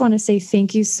I just want to say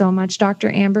thank you so much, Dr.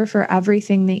 Amber, for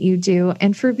everything that you do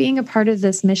and for being a part of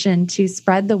this mission to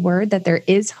spread the word that there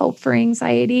is hope for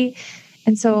anxiety.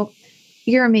 And so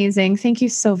you're amazing. Thank you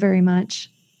so very much.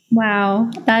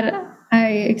 Wow, that I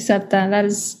accept that.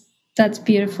 That's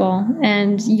beautiful.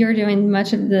 And you're doing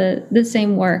much of the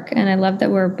same work. And I love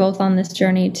that we're both on this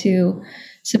journey to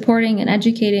supporting and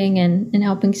educating and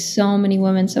helping so many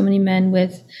women, so many men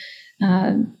with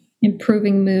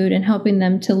improving mood and helping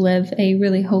them to live a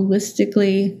really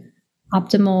holistically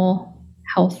optimal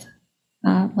health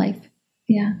life.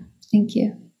 Yeah. Thank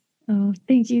you. Oh,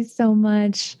 thank you so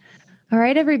much. All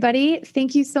right, everybody.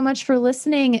 Thank you so much for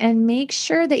listening, and make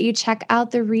sure that you check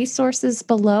out the resources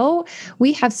below.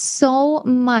 We have so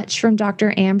much from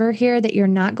Dr. Amber here that you're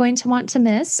not going to want to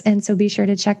miss. And so be sure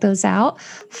to check those out.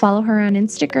 Follow her on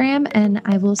Instagram, and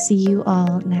I will see you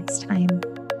all next time.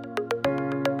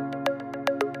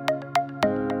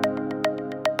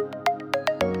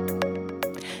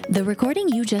 The recording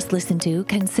you just listened to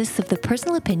consists of the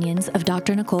personal opinions of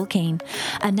Dr. Nicole Kane,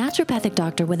 a naturopathic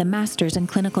doctor with a master's in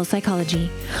clinical psychology.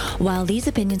 While these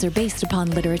opinions are based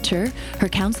upon literature, her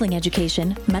counseling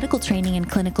education, medical training, and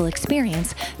clinical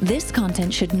experience, this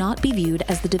content should not be viewed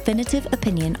as the definitive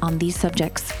opinion on these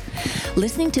subjects.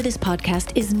 Listening to this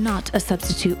podcast is not a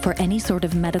substitute for any sort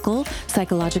of medical,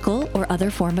 psychological, or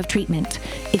other form of treatment.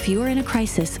 If you are in a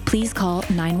crisis, please call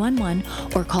 911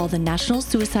 or call the National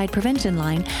Suicide Prevention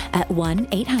Line at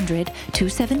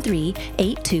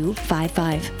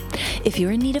 1-800-273-8255. If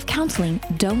you're in need of counseling,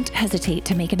 don't hesitate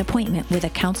to make an appointment with a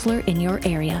counselor in your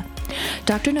area.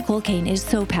 Dr. Nicole Kane is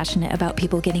so passionate about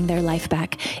people getting their life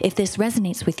back. If this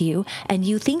resonates with you and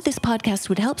you think this podcast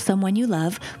would help someone you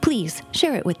love, please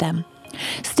share it with them.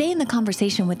 Stay in the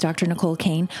conversation with Dr. Nicole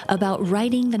Kane about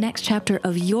writing the next chapter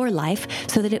of your life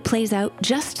so that it plays out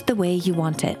just the way you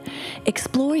want it.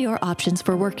 Explore your options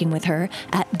for working with her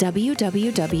at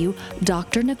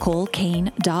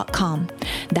www.drnicolekane.com.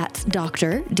 That's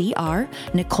Dr. Dr.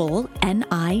 Nicole Nicole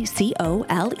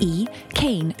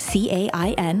Kane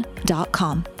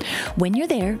CAIN.com. When you're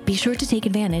there, be sure to take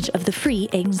advantage of the free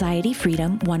Anxiety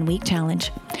Freedom 1-week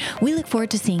challenge. We look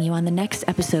forward to seeing you on the next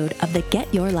episode of the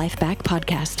Get Your Life Back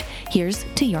podcast. Here's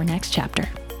to your next chapter.